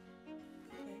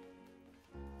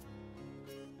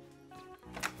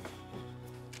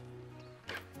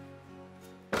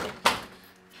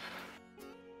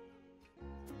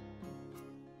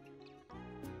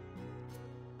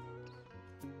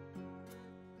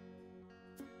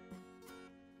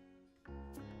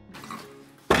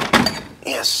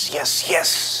 Yes, yes,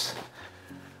 yes.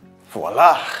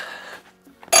 Voila.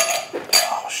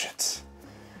 Oh, shit.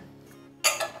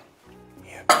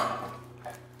 Yep.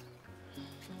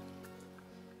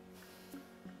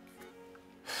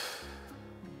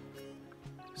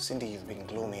 Cindy, you've been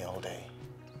gloomy all day.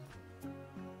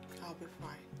 I'll be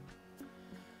fine.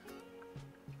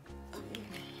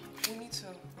 We need to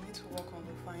work on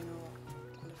the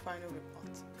final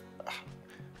report.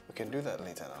 We can do that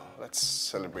later now. Let's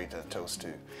celebrate and toast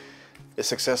to a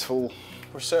successful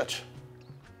research.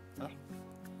 Huh?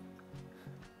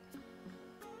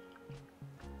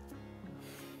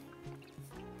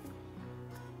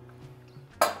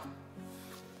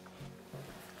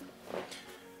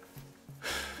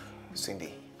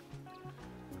 Cindy,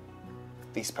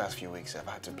 these past few weeks I've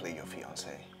had to play your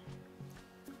fiancé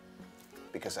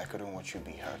because I couldn't watch you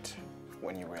be hurt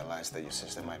when you realized that your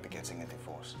sister might be getting a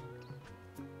divorce.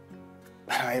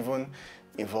 I even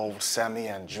involved Sammy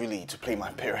and Julie to play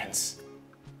my parents.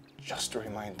 just to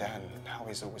remind Dan how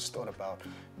he's always thought about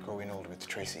growing old with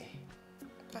Tracy.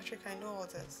 Patrick, I know all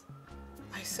this.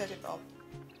 I set it up.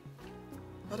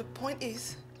 But the point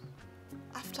is,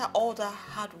 after all that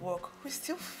hard work, we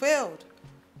still failed.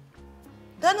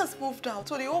 Dan has moved out,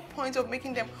 so the whole point of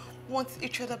making them want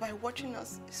each other by watching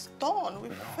us is done. We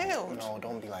failed. No,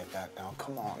 don't be like that now.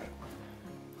 Come on.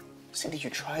 Cindy, you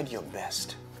tried your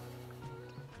best.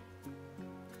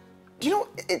 Do you know,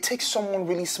 it takes someone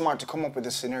really smart to come up with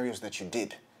the scenarios that you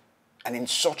did. And in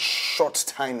such short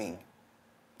timing.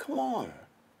 Come on.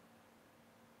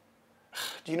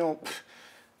 Do you know,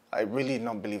 I really did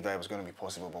not believe that it was going to be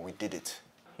possible, but we did it.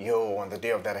 Yo, on the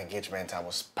day of that engagement, I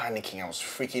was panicking. I was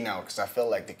freaking out because I felt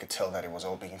like they could tell that it was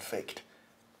all being faked.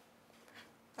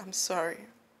 I'm sorry.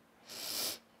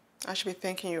 I should be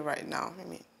thanking you right now. I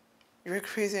mean, you were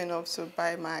crazy enough to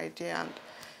buy my idea and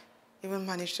even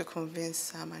managed to convince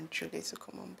Sam and Julie to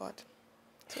come on board.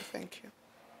 So thank you.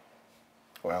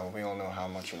 Well, we all know how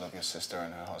much you love your sister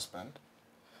and her husband.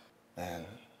 And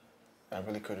I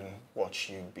really couldn't watch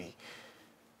you be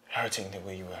hurting the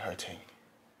way you were hurting.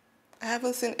 I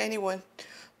haven't seen anyone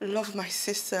love my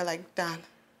sister like Dan.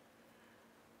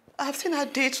 I've seen her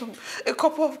date a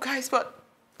couple of guys, but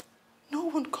no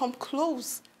one come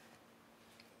close.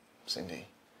 Cindy,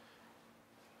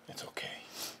 it's okay.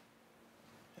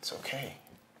 It's okay.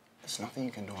 There's nothing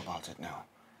you can do about it now.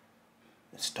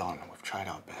 It's done. We've tried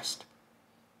our best.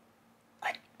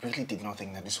 I really did not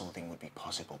think that this whole thing would be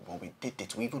possible, but we did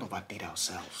it. We even overdid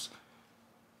ourselves.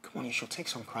 Come on, you should take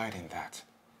some pride in that.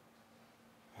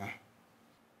 Huh?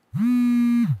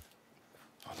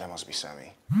 Oh, that must be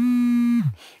Sammy.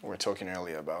 We were talking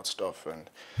earlier about stuff, and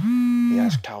he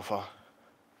asked how far.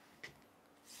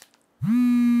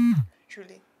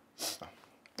 Julie. Oh,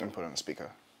 let me put it on the speaker.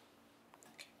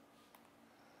 Okay.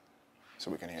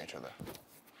 So we can hear each other.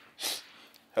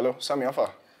 Hello, Sammy, how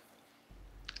far?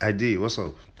 ID, what's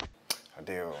up?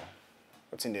 Adeo.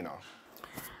 What's in there now?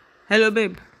 Hello,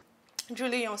 babe.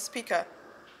 Julie, you're on speaker.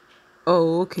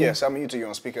 Oh, okay. Yeah, Sammy, you two, you're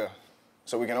on speaker.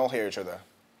 So we can all hear each other.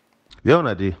 Yeah, on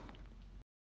ID.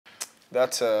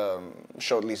 That's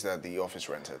short lease that the office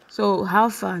rented. So how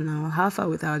far now? How far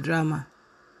with our drama?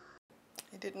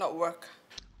 It did not work.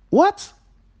 What?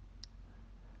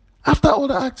 After all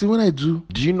the acting when I do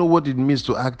you know what it means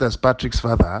to act as Patrick's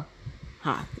father?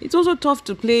 Huh. It's also tough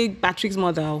to play Patrick's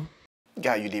mother.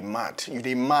 Guy, you dey mad. You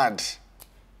dey mad.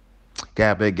 Guy,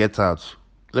 I better get out.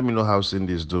 Let me know how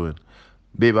Cindy is doing.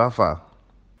 Babe, how far?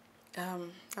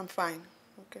 I'm fine.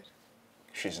 I'm good.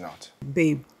 She's not.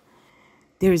 Babe,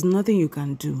 there is nothing you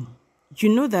can do. You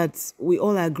know that we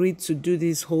all agreed to do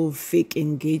this whole fake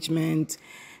engagement,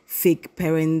 fake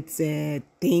parent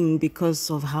thing because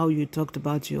of how you talked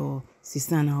about your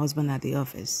sister and her husband at the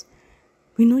office.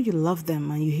 We know you love them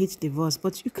and you hate divorce,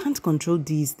 but you can't control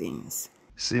these things.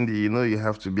 Cindy, you know you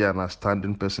have to be an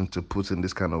outstanding person to put in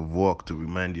this kind of work to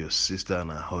remind your sister and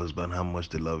her husband how much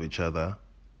they love each other.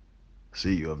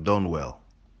 See, you have done well.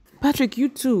 Patrick, you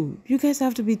too. You guys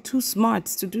have to be too smart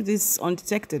to do this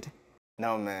undetected.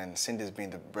 No, man. Cindy's been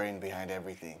the brain behind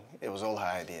everything. It was all her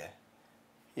idea.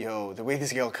 Yo, the way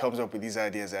this girl comes up with these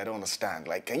ideas, I don't understand.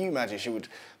 Like, can you imagine she would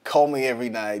call me every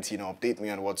night, you know, update me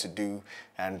on what to do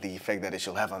and the effect that it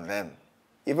should have on them.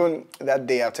 Even that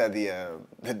day after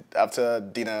after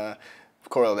dinner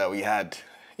quarrel that we had,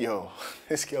 yo,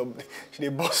 this girl, she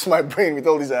bust my brain with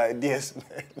all these ideas,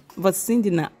 man. But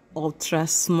Cindy na ultra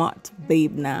smart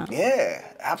babe now. Yeah,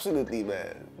 absolutely,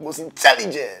 man. Most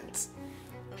intelligent.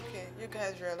 Okay, you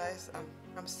guys realize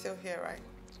I'm still here, right?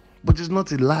 But it's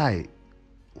not a lie.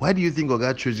 Why do you think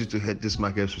Oga chose you to head this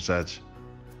market research?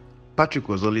 Patrick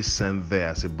was only sent there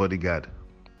as a bodyguard.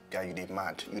 Guy, you dey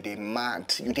mad. You dey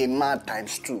mad. You dey mad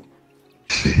times 2.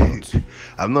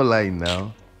 I'm not lying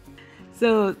now.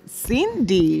 So,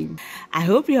 Cindy, I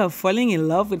hope you are falling in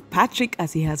love with Patrick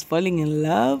as he has fallen in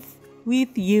love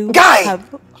with you. Guy!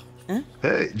 Huh?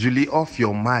 Hey, Julie, off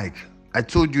your mic. I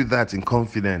told you that in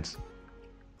confidence.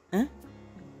 Huh?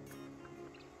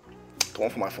 Go on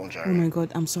for my phone, Jerry. Oh my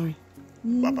God, I'm sorry.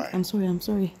 Bye-bye. I'm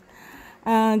sorry.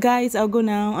 Guys, I'll go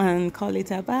now and call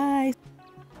later. Bye.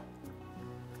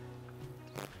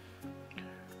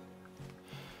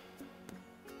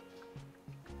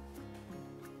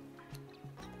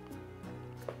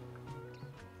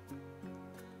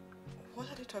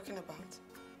 What are they talking about?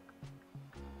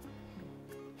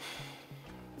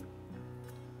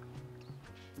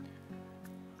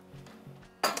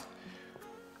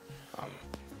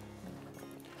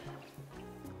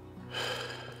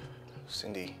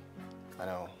 Cindy, I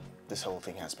know this whole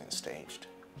thing has been staged,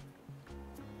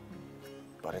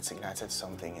 but it's ignited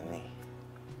something in me.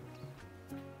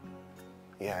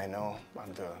 Yeah, I know.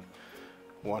 I'm the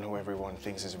one who everyone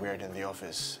thinks is weird in the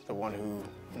office. The one who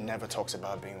never talks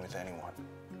about being with anyone.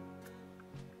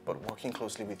 But working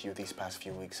closely with you these past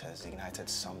few weeks has ignited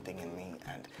something in me,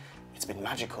 and it's been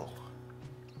magical.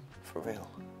 For real.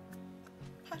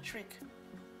 Patrick,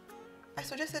 I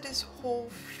suggested this whole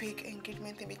fake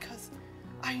engagement thing because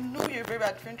I know you're a very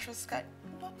adventurous guy,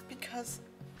 not because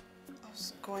I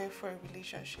was going for a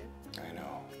relationship. I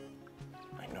know.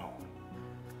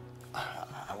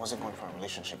 I wasn't going for a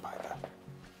relationship either.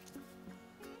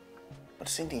 But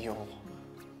Cindy,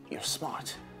 you're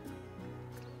smart.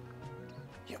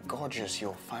 You're gorgeous,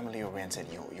 you're family-oriented,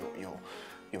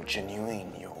 you're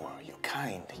genuine, you're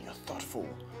kind, you're thoughtful,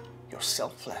 you're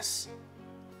selfless.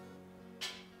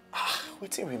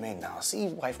 Wait till remain now. See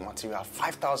wife material,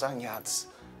 5,000 yards.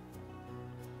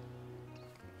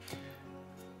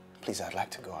 Please, I'd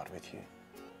like to go out with you.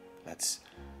 Let's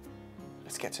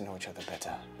get to know each other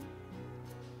better.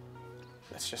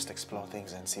 Let's just explore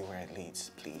things and see where it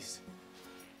leads, please.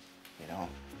 You know,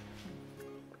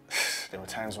 there were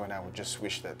times when I would just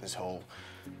wish that this whole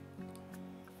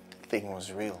thing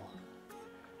was real.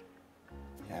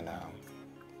 And that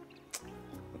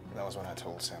was when I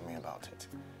told Sammy about it.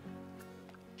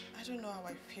 I don't know how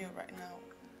I feel right now.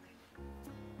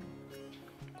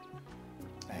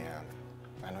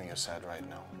 I know you're sad right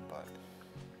now, but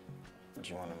do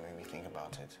you want to maybe think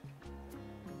about it?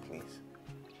 Please?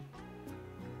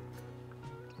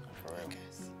 For real? I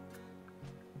guess.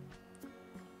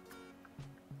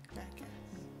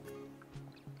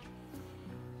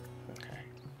 Okay.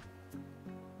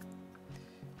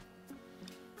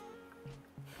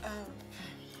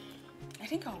 I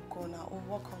think I'll go now.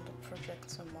 We'll work on the project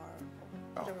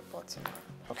tomorrow. The report tomorrow.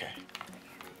 Okay.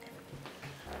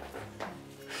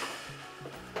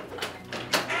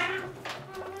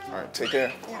 All right, take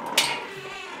care. Yeah.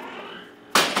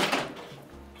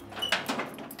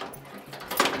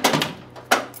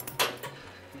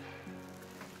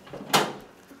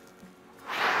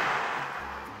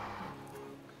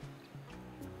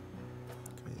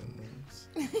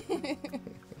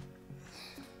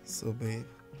 So, babe,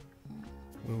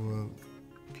 we will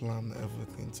plan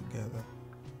everything together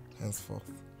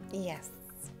henceforth. Yes.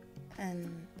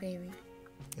 Baby.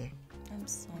 Yeah. I'm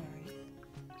sorry.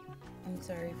 I'm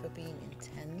sorry for being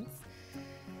intense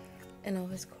and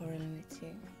always quarreling with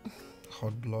you.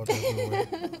 Hot blood everywhere.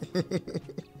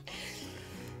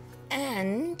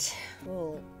 And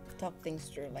we'll talk things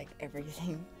through like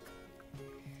everything.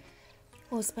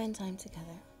 We'll spend time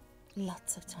together.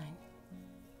 Lots of time.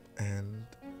 And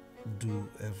do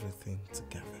everything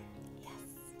together.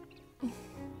 Yes.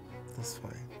 That's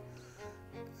fine.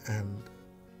 And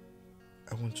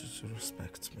I want you to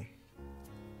respect me.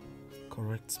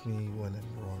 Correct me when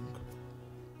I'm wrong.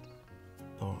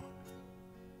 But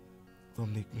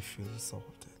don't make me feel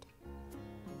insulted.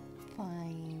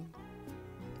 Fine.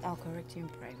 I'll correct you in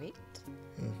private.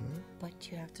 But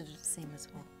you have to do the same as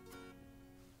well.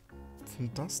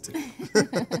 Fantastic.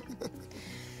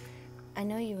 I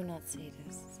know you will not say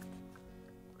this,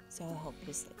 so I'll help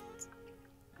you say it.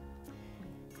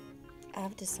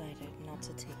 I've decided not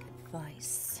to take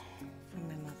advice from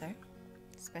my mother,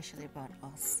 especially about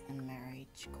us and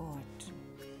marriage. God,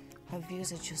 her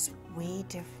views are just way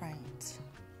different.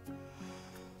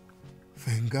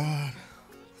 Thank God.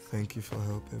 Thank you for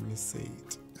helping me say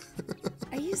it.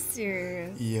 Are you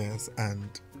serious? Yes,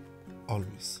 and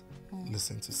always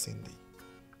listen to Cindy.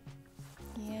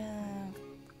 Yeah.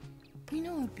 But you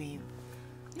know what, babe?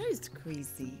 You know it's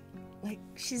crazy. Like,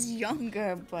 she's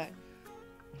younger, but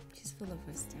she's full of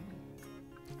wisdom.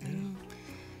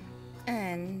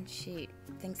 And she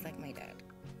thinks like my dad.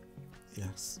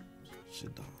 Yes, she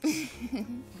does. I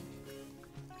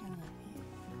love you.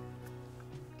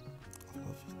 I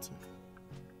love you too.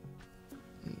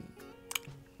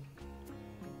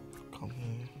 Come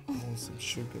here. I want some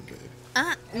sugar, babe.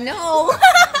 No!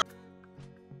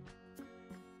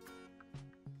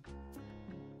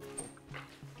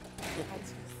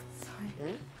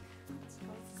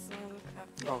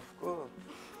 Of course.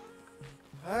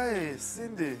 Hey,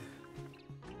 Cindy.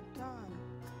 Don,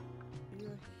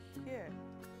 you're here.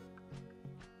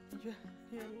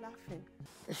 You're laughing.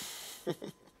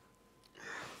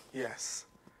 Yes,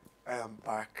 I am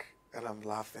back and I'm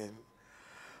laughing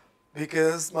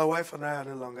because my wife and I are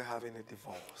no longer having a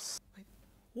divorce. Wait,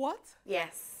 what?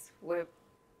 Yes, we're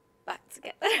back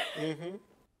together.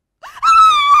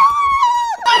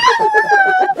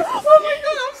 Oh my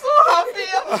God, I'm so happy.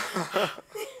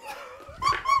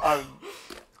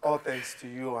 All thanks to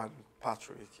you and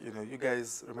Patrick. You know, you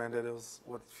guys reminded us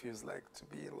what it feels like to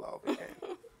be in love again.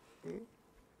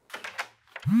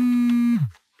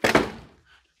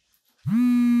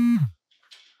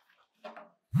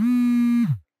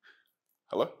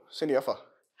 Cindy, Alpha.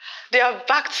 They are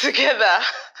back together.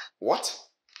 What?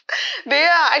 They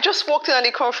are. I just walked in and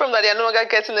they confirmed that they are no longer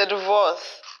getting a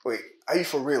divorce. Wait, are you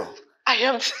for real? I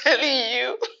am telling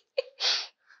you.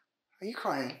 Are you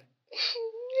crying?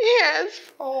 Yes.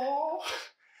 Oh.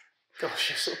 Gosh,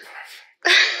 you're so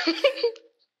perfect.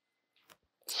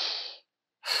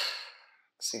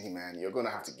 Cindy, man, you're gonna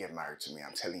have to get married to me,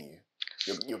 I'm telling you.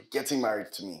 You're getting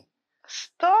married to me.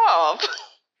 Stop.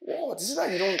 What? Is it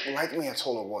that you don't like me at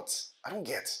all or what? I don't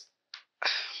get.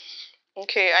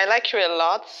 Okay, I like you a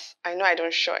lot. I know I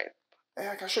don't show it. Hey,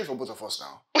 I can show it for both of us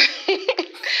now.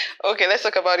 Okay, let's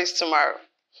talk about this tomorrow.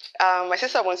 My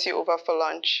sister wants you over for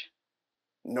lunch.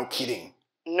 No kidding.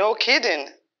 No kidding.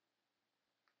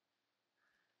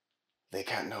 They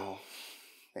can't know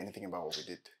anything about what we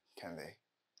did, can they?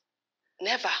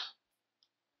 Never.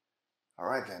 All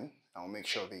right then. I'll make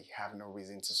sure they have no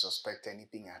reason to suspect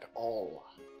anything at all.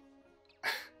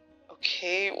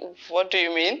 Okay, what do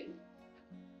you mean?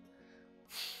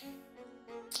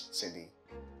 Cindy,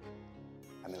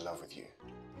 I'm in love with you.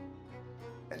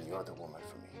 And you're the woman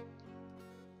for me.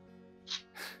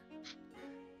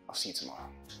 I'll see you tomorrow.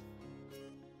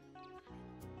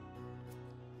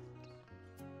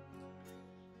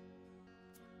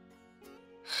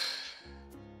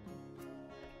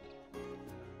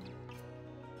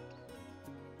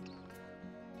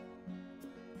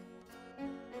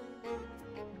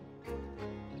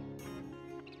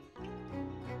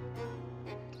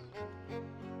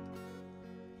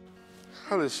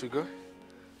 Hello, sugar.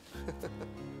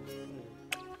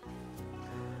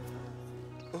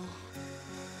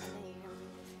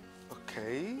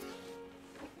 Okay.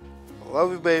 I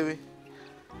love you, baby.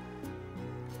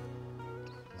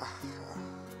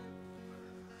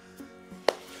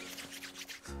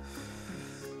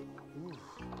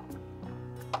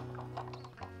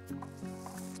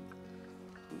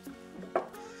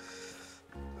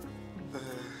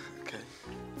 Okay.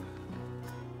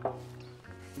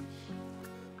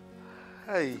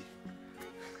 Hey.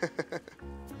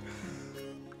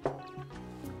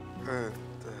 And,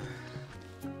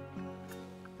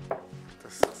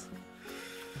 this is...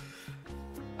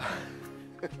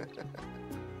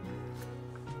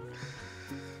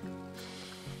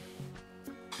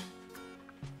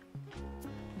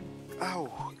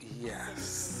 Oh,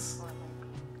 yes.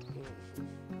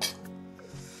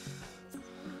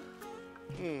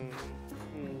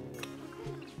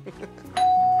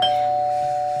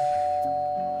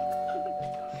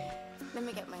 Let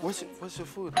me get my What's your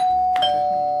food?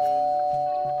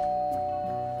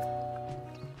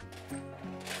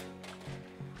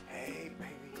 Hey,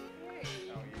 baby. Hey.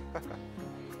 How are you?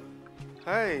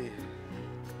 Hey.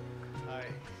 Hi.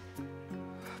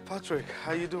 Patrick,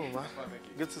 how you doing, man? Fine, thank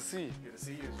you. Good to see you. Good to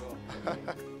see you as well.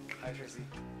 Hi, Tracy.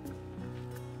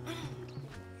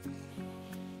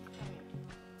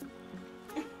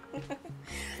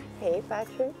 Hey,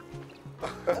 Patrick.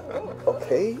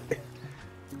 Okay.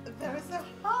 There is a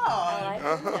hug.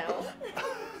 No.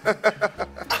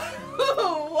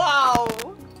 Wow.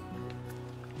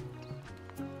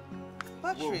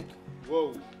 Patrick.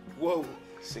 Whoa. Whoa.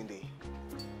 Cindy,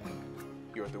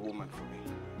 you're the woman for me.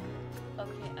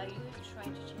 Okay, are you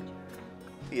trying to change her?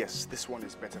 Yes, this one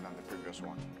is better than the previous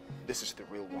one. This is the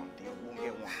real one, the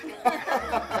Okoye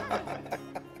one.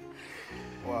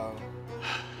 Wow.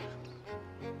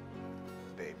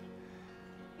 Babe,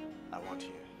 I want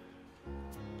you.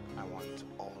 I want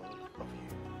all of you.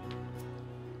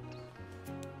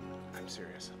 I'm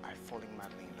serious. I've fallen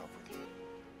madly in love with you.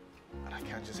 And I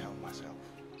can't just help myself.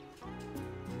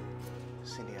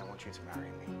 Cindy, I want you to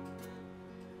marry me.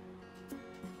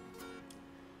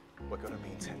 We're gonna be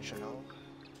intentional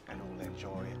and we'll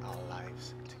enjoy our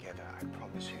lives together, I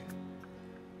promise you.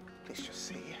 Please just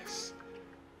say yes.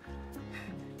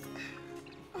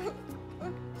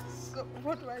 So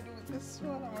what do I do with this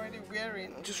one I'm already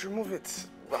wearing? Just remove it.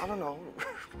 I don't know.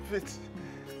 Remove it.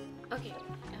 Okay.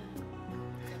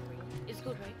 It's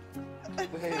good, right?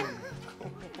 Hey.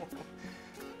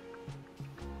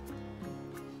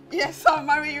 Yes, I'll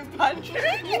marry you,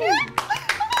 Patrick.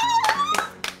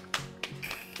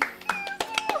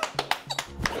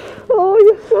 Oh,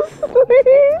 you're so sweet.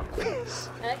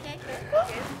 Okay, good.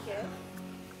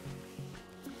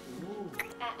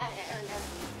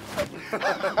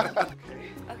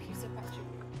 Okay, so Patrick.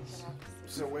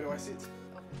 So where do I sit?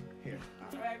 Here.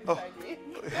 Right Oh, beside me.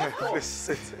 yeah, please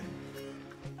sit.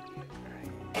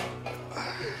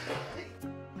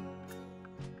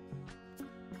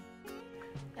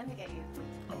 Let me get you.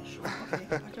 Oh, sure. Okay,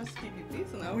 I'll just give you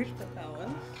this and I'll reach the that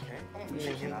one. Okay. I'm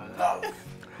shaking a love.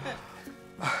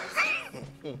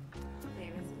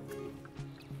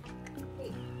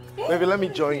 Maybe let me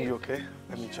join you, okay?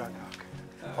 Let me join you, okay?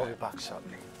 I'll be back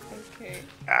shortly. Okay.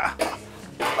 Back.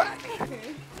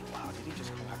 Okay. Wow, did you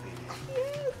just come out, baby?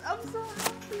 Yes, I'm so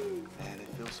happy. Man, it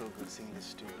feels so good seeing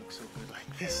this dude look so good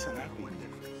like this and happy.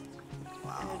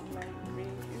 Wow. And my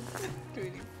ring is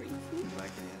really pretty. You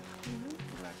like it, yeah? You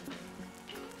like it,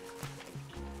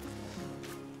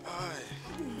 yeah? Alright.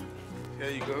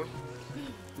 Here you go.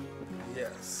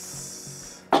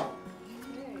 Yes.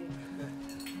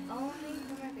 Oh,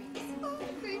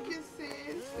 thank you,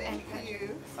 sis. Thank you.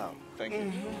 Oh, thank you.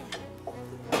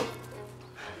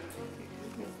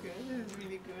 This is good. This is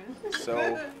really good. So,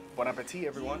 bon appetit,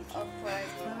 everyone.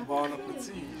 Bon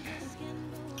appetit.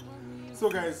 So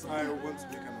guys, I want to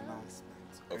make an announcement.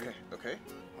 Okay, okay.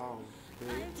 About the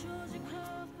wedding.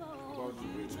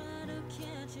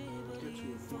 Get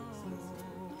you a phone.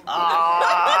 I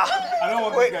don't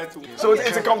want this guy to win. So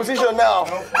it's a competition now.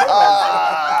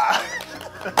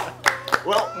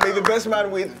 Well, may the best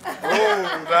man win.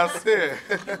 Oh, that's it.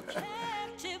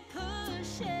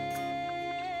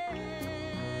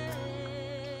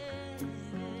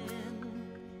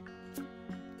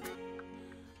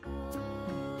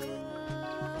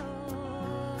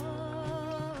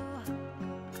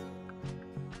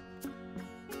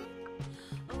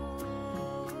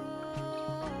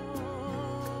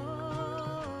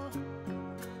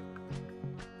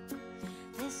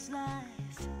 This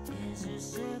life is a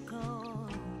circle,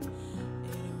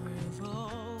 it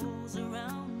revolves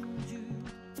around you.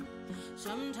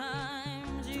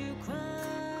 Sometimes you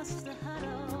cross the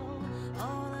hurdle,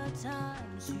 all the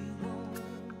times you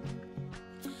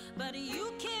won't. But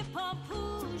you keep on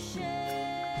pushing.